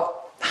sure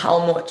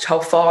how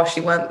far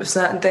she went with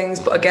certain things,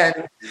 but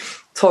again,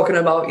 talking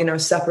about, you know,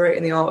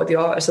 separating the art with the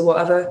artist or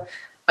whatever,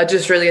 I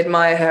just really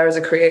admire her as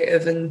a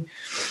creative, and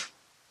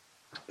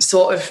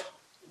sort of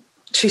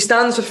she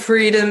stands for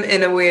freedom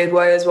in a weird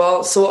way as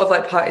well, sort of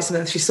like Patti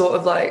Smith. She's sort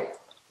of like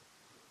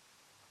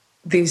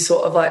these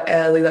sort of like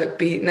early like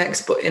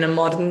beatniks, but in a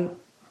modern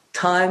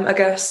time, I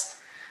guess.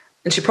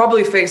 And she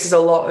probably faces a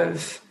lot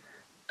of...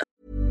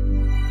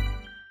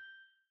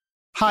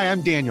 Hi,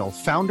 I'm Daniel,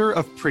 founder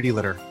of Pretty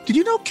Litter. Did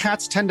you know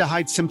cats tend to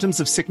hide symptoms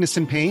of sickness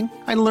and pain?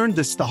 I learned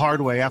this the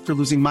hard way after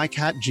losing my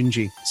cat,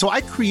 Gingy. So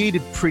I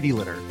created Pretty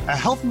Litter, a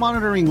health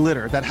monitoring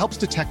litter that helps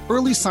detect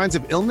early signs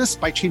of illness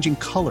by changing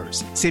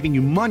colors, saving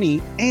you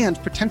money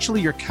and potentially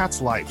your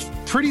cat's life.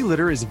 Pretty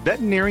Litter is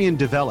veterinarian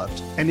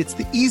developed, and it's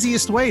the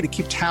easiest way to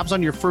keep tabs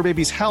on your fur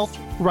baby's health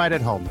right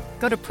at home.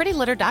 Go to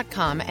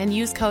prettylitter.com and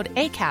use code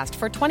ACAST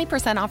for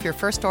 20% off your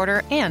first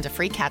order and a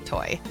free cat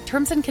toy.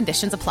 Terms and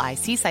conditions apply.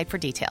 See site for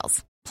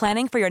details.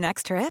 Planning for your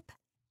next trip?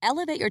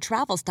 Elevate your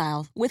travel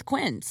style with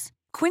Quince.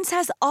 Quince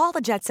has all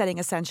the jet-setting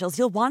essentials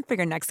you'll want for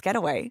your next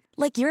getaway,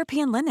 like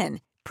European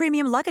linen,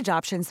 premium luggage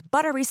options,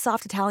 buttery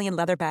soft Italian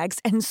leather bags,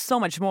 and so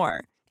much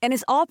more. And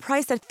is all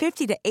priced at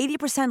 50 to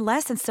 80%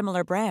 less than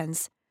similar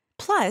brands.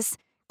 Plus,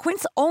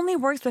 Quince only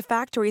works with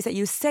factories that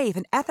use safe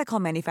and ethical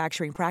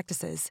manufacturing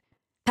practices.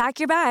 Pack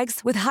your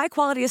bags with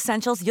high-quality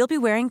essentials you'll be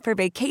wearing for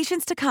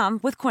vacations to come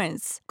with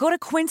Quince. Go to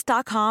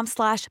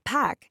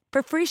quince.com/pack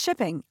for free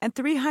shipping and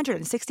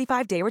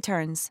 365-day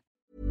returns.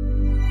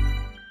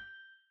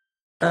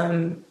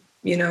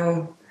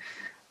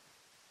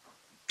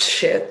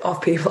 Shit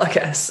off people, I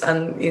guess,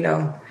 and,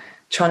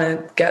 trying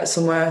to get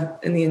somewhere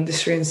in the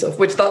industry and stuff,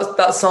 which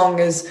that song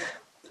is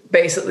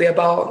basically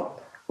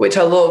about, which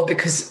I love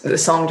because the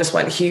song just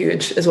went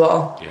huge as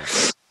well.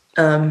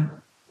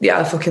 Yeah,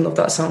 I fucking love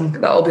that song.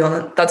 That'll be on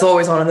it. That's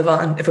always on in the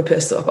van if we're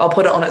pissed off. I'll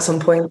put it on at some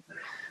point.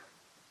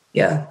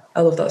 Yeah,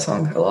 I love that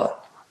song a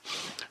lot.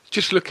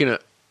 Just looking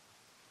at,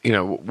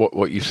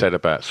 what you said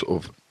about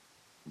sort of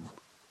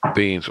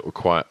being sort of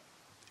quite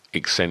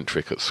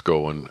eccentric at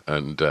school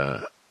and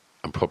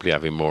probably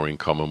having more in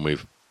common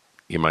with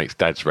your mate's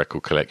dad's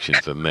record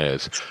collections than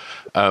theirs.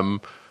 Do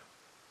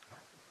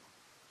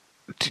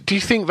you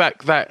think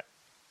that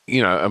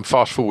and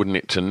fast forwarding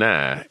it to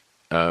now,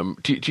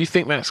 do you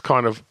think that's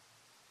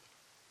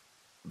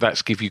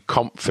give you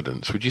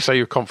confidence? Would you say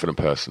you're a confident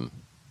person?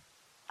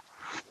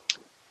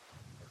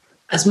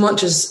 As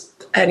much as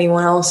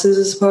anyone else's,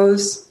 I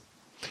suppose.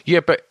 Yeah,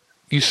 but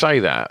you say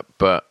that,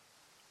 but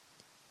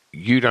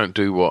you don't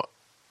do what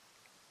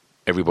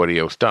everybody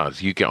else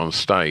does. You get on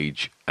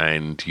stage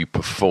and you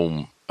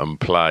perform and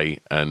play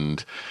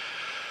and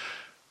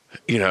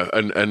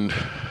and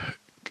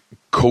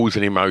cause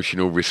an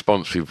emotional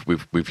response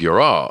with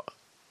your art.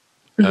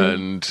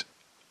 Mm-hmm.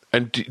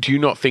 And do you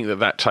not think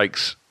that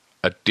takes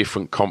a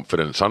different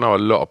confidence? I know a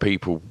lot of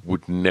people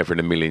would never in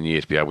a million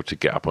years be able to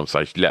get up on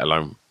stage, let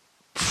alone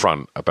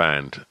front a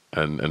band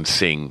and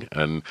sing.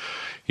 And,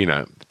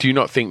 do you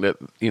not think that,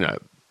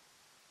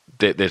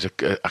 there's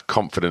a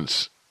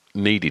confidence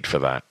needed for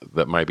that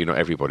maybe not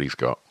everybody's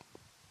got?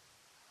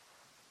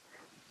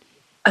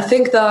 I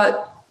think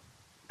that,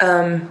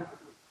 I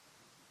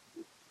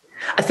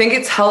think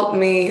it's helped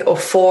me, or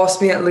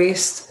forced me at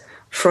least,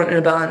 fronting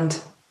a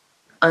band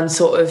and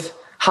sort of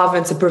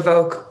having to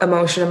provoke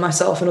emotion in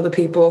myself and other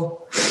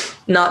people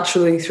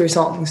naturally through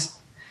songs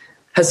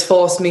has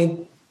forced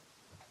me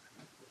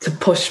to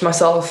push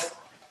myself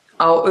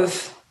out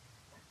of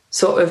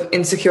sort of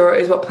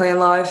insecurities about playing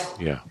live.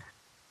 Yeah.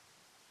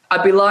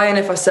 I'd be lying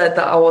if I said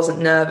that I wasn't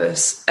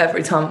nervous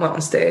every time I went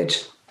on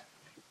stage.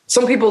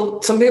 Some people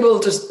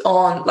just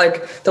aren't,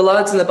 like the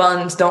lads in the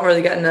band don't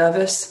really get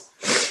nervous.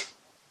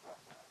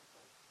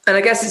 And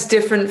I guess it's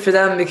different for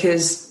them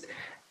because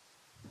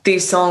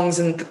these songs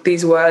and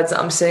these words that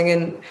I'm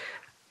singing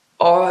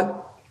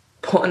are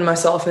putting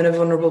myself in a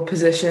vulnerable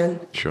position.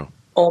 Sure.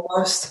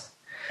 Almost.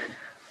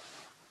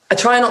 I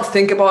try not to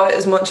think about it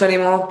as much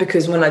anymore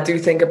because when I do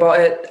think about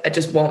it, I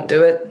just won't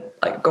do it,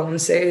 like go on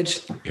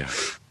stage. Yeah.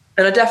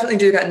 And I definitely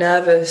do get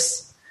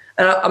nervous.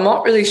 And I'm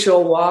not really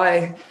sure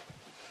why.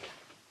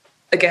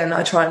 Again,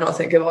 I try not to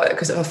think about it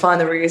because if I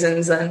find the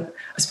reasons, then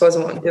I suppose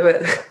I won't do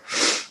it.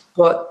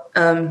 But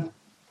I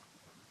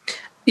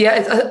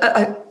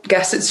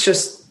guess it's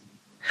just,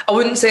 I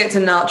wouldn't say it's a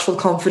natural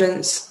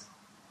confidence.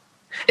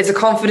 It's a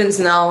confidence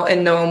now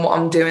in knowing what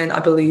I'm doing, I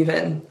believe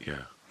in.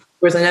 Yeah.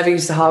 Whereas I never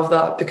used to have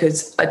that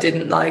because I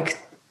didn't like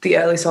the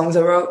early songs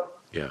I wrote.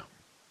 Yeah.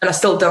 And I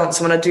still don't.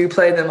 So when I do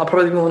play them, I'll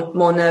probably be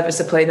more nervous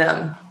to play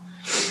them.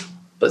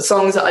 But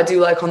songs that I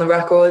do like on the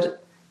record,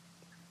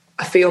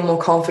 I feel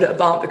more confident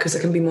about because I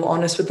can be more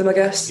honest with them, I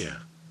guess. Yeah.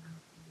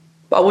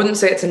 But I wouldn't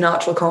say it's a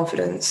natural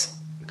confidence.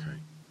 Okay.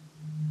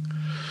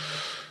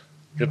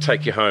 I'm going to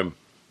take you home.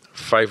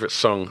 Favourite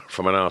song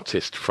from an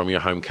artist from your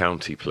home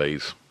county,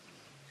 please?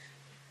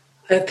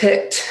 I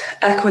picked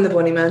Echo and the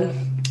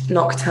Bunnymen,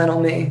 Knock 10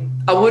 on Me.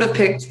 I would have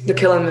picked The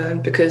Killing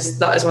Moon because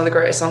that is one of the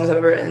greatest songs I've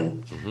ever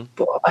written. Mm-hmm.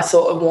 But I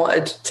sort of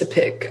wanted to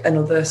pick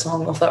another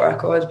song off that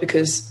record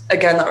because,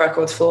 again, that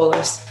record's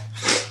flawless.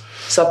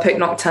 So I picked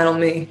Knock 10 on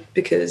Me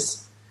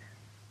because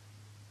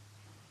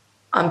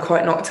I'm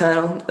quite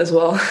nocturnal as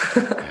well.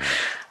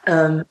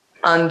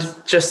 And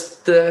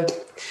just the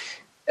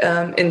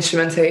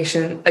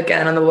instrumentation,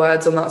 again, and the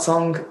words on that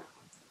song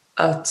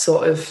are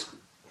sort of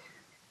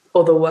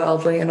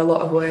otherworldly in a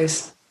lot of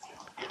ways.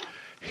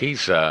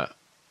 He's a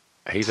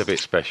bit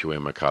special,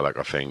 Ian McCulloch,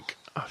 I think.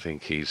 I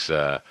think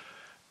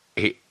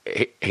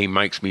he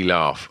makes me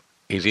laugh.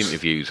 His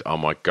interviews are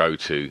my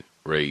go-to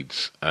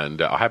reads.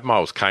 And I had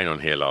Miles Kane on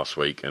here last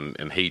week,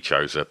 and he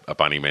chose a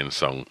Bunnymen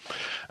song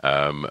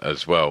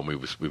as well. And we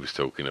was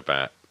talking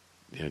about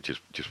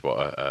just what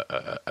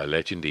a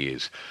legend he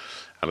is.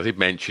 And I did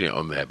mention it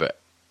on there, but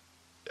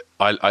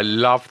I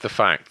love the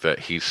fact that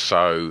he's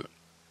so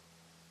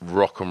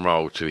rock and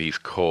roll to his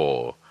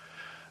core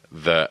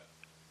that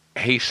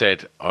he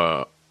said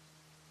about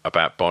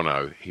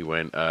Bono, he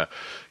went, I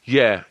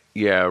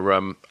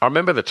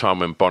remember the time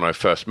when Bono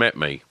first met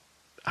me,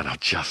 and I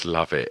just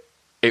love it.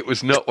 It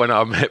was not when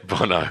I met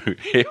Bono,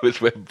 it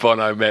was when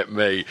Bono met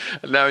me.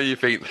 And now you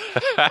think,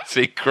 that's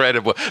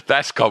incredible.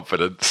 That's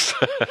confidence.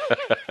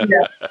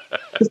 Yeah.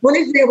 The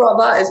funny thing about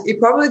that is he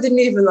probably didn't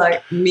even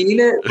mean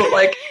it, but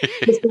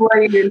just the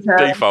way he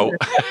interpreted default.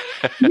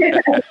 Yeah.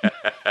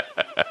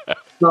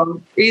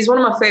 He's one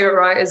of my favourite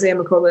writers,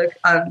 Ian McCulloch,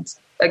 and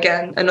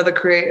again, another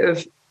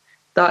creative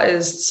that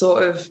is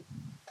sort of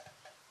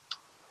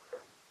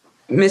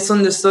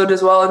misunderstood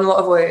as well in a lot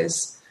of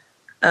ways.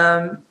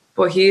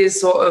 But he is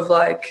sort of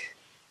like,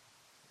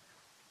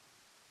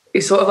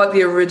 he's sort of like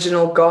the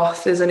original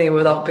goth, isn't he?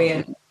 Without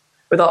being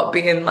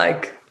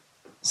like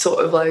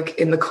sort of like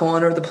in the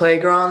corner of the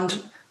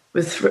playground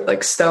with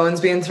like stones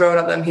being thrown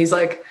at them. He's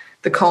like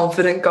the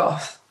confident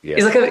goth. Yeah.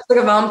 He's like a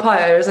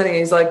vampire, isn't he?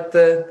 He's like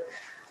the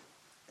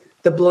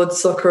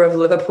bloodsucker of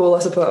Liverpool, I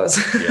suppose.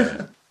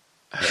 Yeah,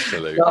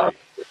 absolutely.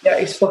 Yeah,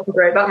 he's fucking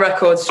great. That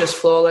record's just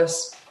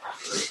flawless.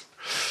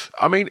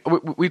 I mean,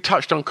 we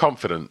touched on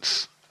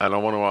confidence, and I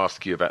want to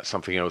ask you about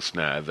something else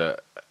now.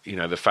 That, you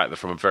know, the fact that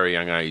from a very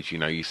young age, you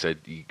know, you said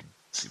you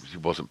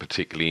wasn't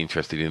particularly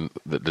interested in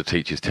the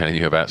teachers telling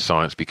you about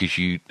science because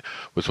you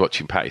was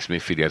watching Patti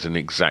Smith videos and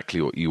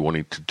exactly what you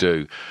wanted to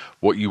do.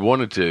 What you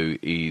want to do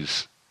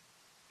is,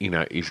 you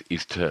know,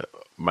 is to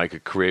make a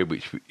career,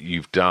 which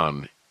you've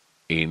done,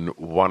 in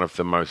one of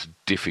the most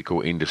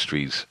difficult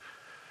industries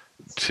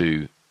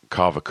to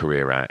carve a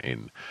career out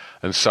in.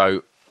 And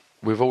so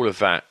with all of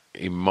that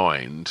in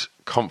mind,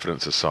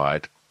 confidence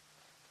aside,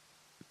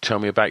 tell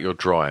me about your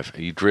drive.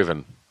 Are you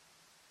driven?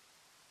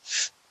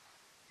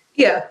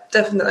 Yeah,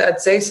 definitely.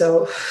 I'd say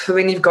so. I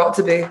mean, you've got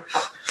to be.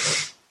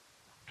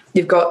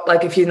 You've got,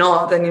 like, if you're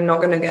not, then you're not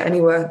going to get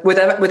anywhere with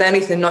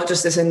anything, not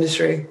just this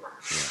industry.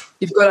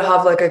 You've got to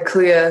have like a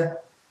clear,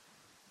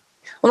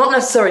 well, not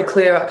necessarily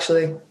clear,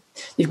 actually.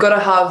 You've got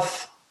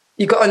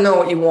to know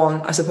what you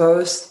want, I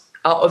suppose,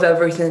 out of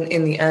everything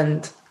in the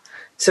end.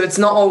 So it's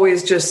not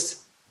always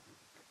just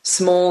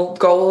small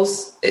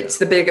goals. It's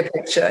the bigger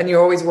picture, and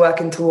you're always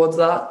working towards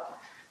that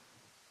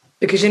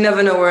because you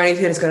never know where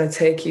anything is going to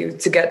take you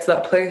to get to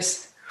that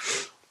place.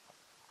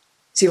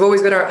 So you've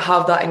always got to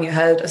have that in your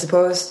head, I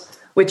suppose,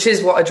 which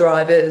is what a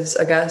drive is,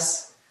 I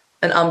guess,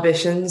 and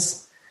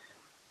ambitions.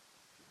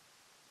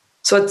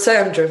 So I'd say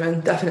I'm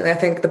driven, definitely. I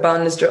think the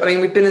band is driven. I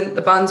mean,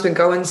 the band's been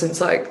going since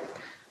like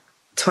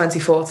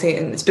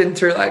 2014. It's been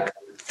through like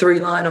 3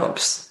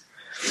 lineups.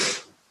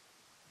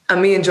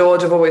 And me and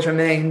George have always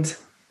remained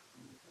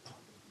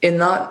in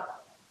that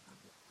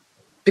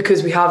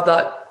because we have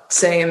that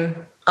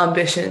same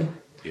ambition.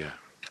 Yeah.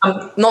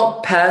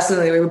 Not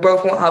personally. We'll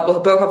both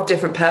have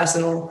different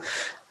personal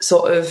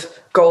sort of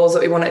goals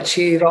that we want to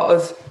achieve out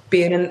of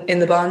being in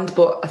the band.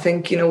 But I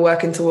think, you know,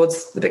 working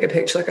towards the bigger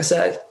picture, like I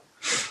said,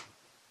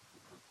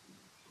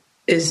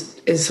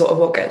 is sort of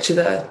what gets you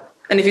there.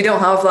 And if you don't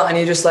have that and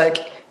you're just like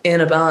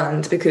in a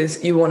band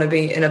because you want to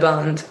be in a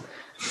band,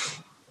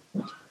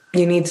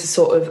 you need to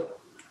sort of,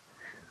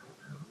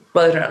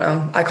 well, I don't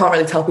know. I can't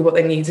really tell people what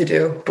they need to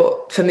do,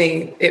 but for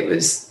me, it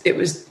was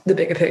the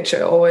bigger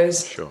picture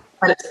always. Sure.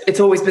 And it's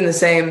always been the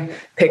same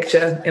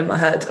picture in my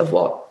head of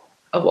what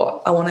I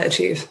want to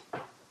achieve.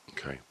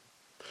 Okay.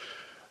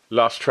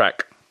 Last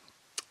track.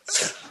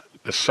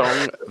 The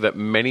song that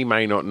many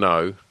may not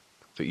know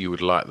that you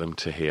would like them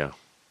to hear.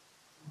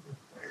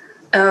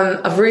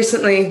 I've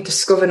recently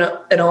discovered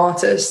an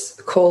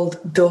artist called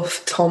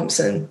Duff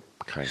Thompson.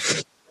 Okay.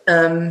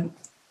 And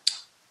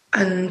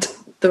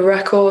the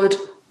record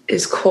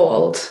is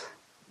called,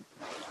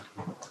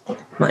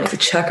 might need to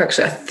check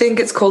actually, I think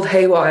it's called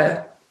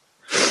Haywire.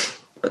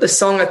 But the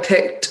song I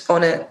picked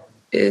on it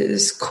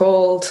is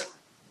called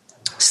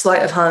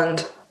Sleight of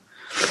Hand.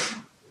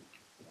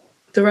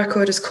 The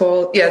record is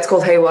called, it's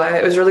called Haywire.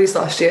 It was released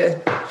last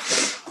year.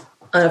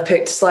 And I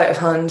picked Sleight of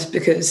Hand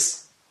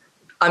because,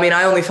 I mean,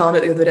 I only found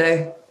it the other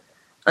day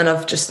and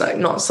I've just like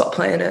not stopped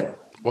playing it.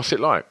 What's it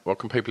like? What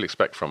can people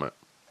expect from it?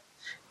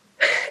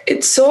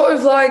 It's sort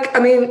of like, I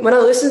mean, when I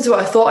listened to it,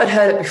 I thought I'd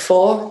heard it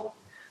before,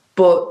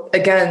 but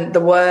again,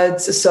 the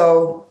words are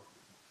so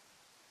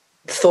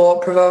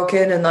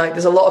thought-provoking and like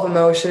there's a lot of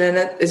emotion in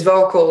it. His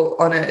vocal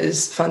on it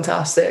is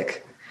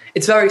fantastic.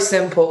 It's very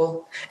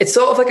simple. It's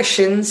sort of like a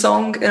Shin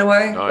song in a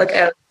way, nice. like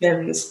Air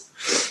Shins.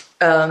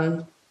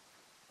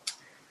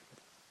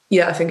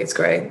 Yeah, I think it's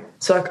great.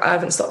 So I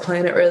haven't stopped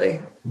playing it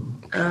really.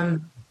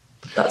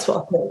 That's what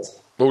I picked.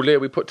 Well, Leah,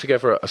 we put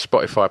together a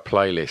Spotify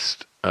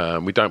playlist.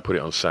 We don't put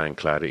it on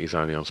SoundCloud. It is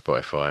only on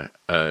Spotify.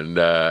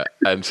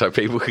 And so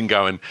people can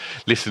go and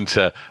listen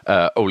to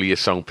all of your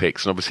song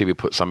picks. And obviously we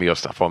put some of your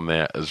stuff on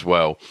there as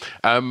well.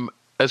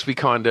 As we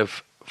kind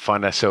of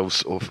find ourselves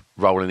sort of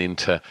rolling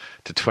into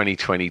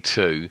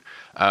 2022,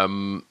 what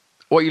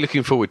are you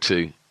looking forward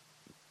to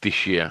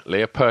this year,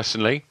 Leah,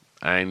 personally,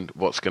 and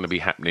what's going to be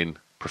happening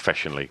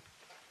professionally?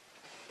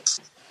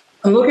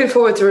 I'm looking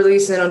forward to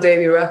releasing it on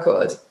debut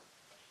record.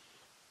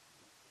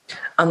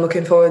 I'm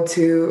looking forward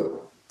to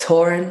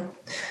touring.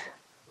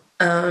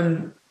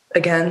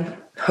 Again,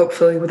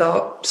 hopefully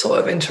without sort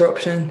of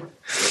interruption.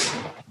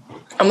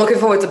 I'm looking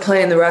forward to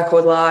playing the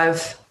record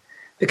live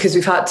because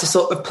we've had to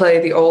sort of play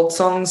the old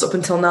songs up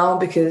until now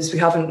because we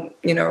haven't,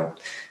 you know,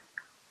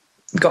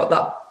 got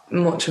that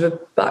much of a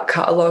back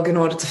catalogue in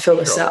order to fill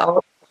the set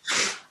out.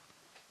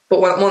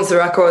 But once the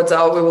record's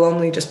out, we will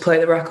only just play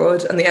the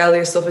record and the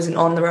earlier stuff isn't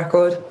on the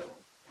record.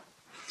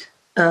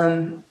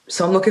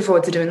 So I'm looking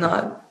forward to doing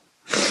that.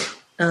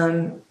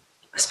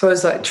 I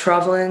suppose like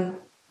traveling,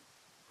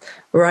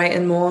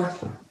 writing more,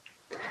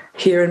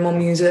 hearing more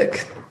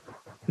music,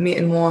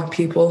 meeting more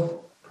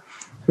people,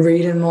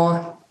 reading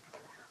more,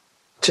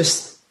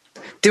 just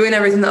doing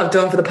everything that I've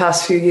done for the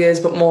past few years,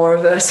 but more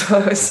of it, I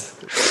suppose.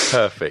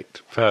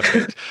 Perfect.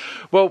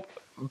 Well,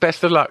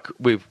 best of luck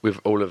with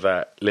all of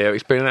that, Leo.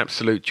 It's been an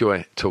absolute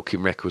joy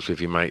talking records with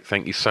you, mate.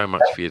 Thank you so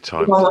much for your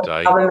time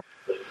today.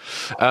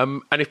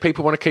 And if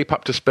people want to keep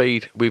up to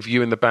speed with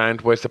you and the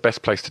band, where's the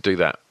best place to do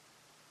that?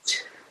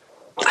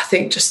 I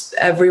think just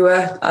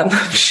everywhere. I'm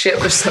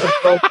shit with stuff.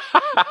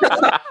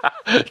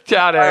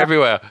 Down there,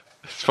 everywhere.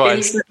 It's fine.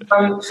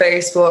 Instagram,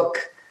 Facebook,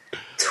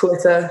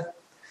 Twitter.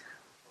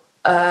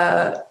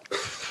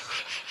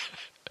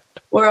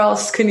 Where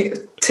else can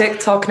you?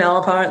 TikTok now,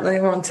 apparently.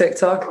 We're on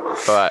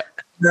TikTok. Right.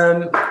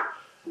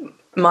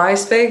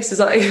 MySpace, is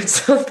that even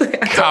something?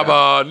 Come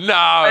on,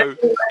 no.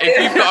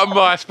 If you've got a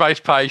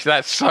MySpace page,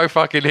 that's so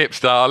fucking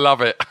hipster. I love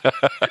it.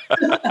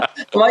 I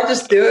might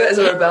just do it as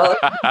a rebellion.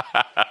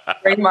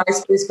 Bring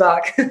MySpace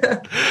back.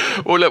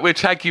 Well, look, we'll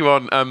tag you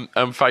on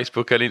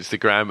Facebook and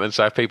Instagram, and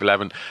so if people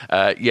haven't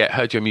yet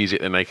heard your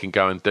music, then they can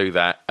go and do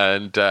that.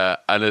 And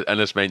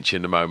as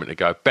mentioned a moment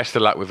ago, best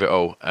of luck with it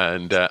all,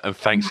 and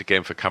thanks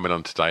again for coming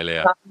on today,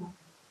 Leo.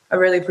 I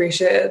really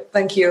appreciate it.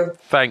 Thank you.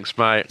 Thanks,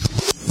 mate.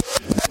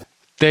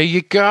 There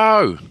you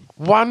go.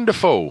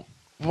 Wonderful.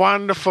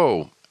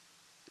 God,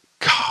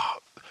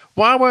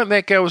 why weren't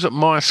there girls at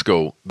my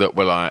school that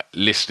were like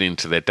listening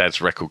to their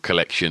dad's record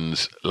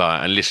collections,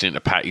 like, and listening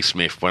to Patti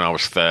Smith when I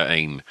was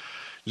 13?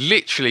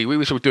 Literally, we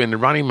was all doing the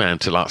Running Man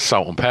to like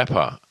Salt and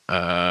Pepper.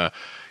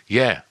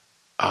 Yeah.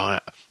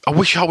 I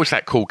wish I was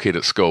that cool kid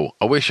at school.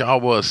 I wish I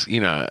was, you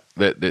know,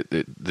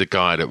 the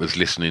guy that was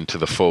listening to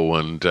The Fall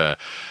and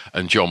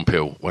John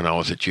Peel when I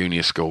was at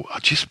junior school. I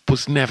just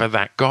was never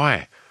that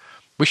guy.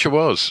 Wish I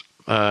was.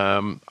 You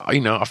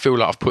know, I feel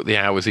like I've put the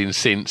hours in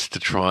since to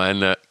try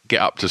and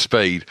get up to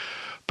speed.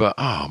 But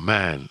oh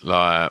man,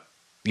 like,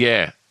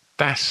 yeah,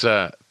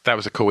 that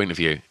was a cool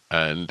interview.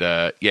 And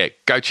yeah,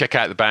 go check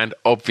out the band,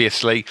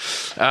 obviously.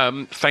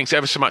 Thanks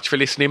ever so much for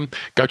listening.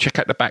 Go check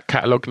out the back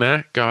catalogue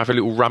now. Go have a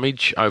little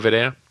rummage over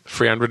there.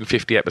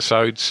 350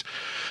 episodes,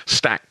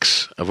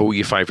 stacks of all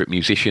your favourite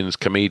musicians,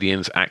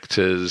 comedians,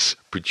 actors,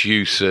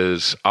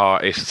 producers,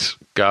 artists.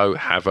 Go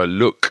have a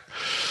look.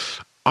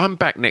 I'm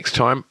back next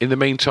time. In the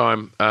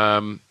meantime,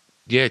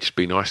 yeah, just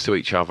be nice to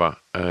each other.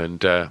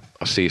 And I'll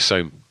see you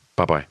soon.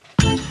 Bye-bye.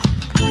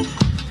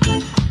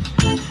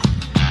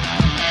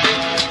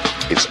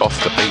 It's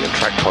Off the Beaten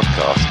Track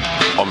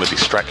podcast on the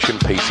Distraction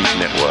Pieces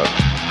Network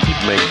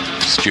with me,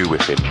 Stu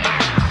Whiffen.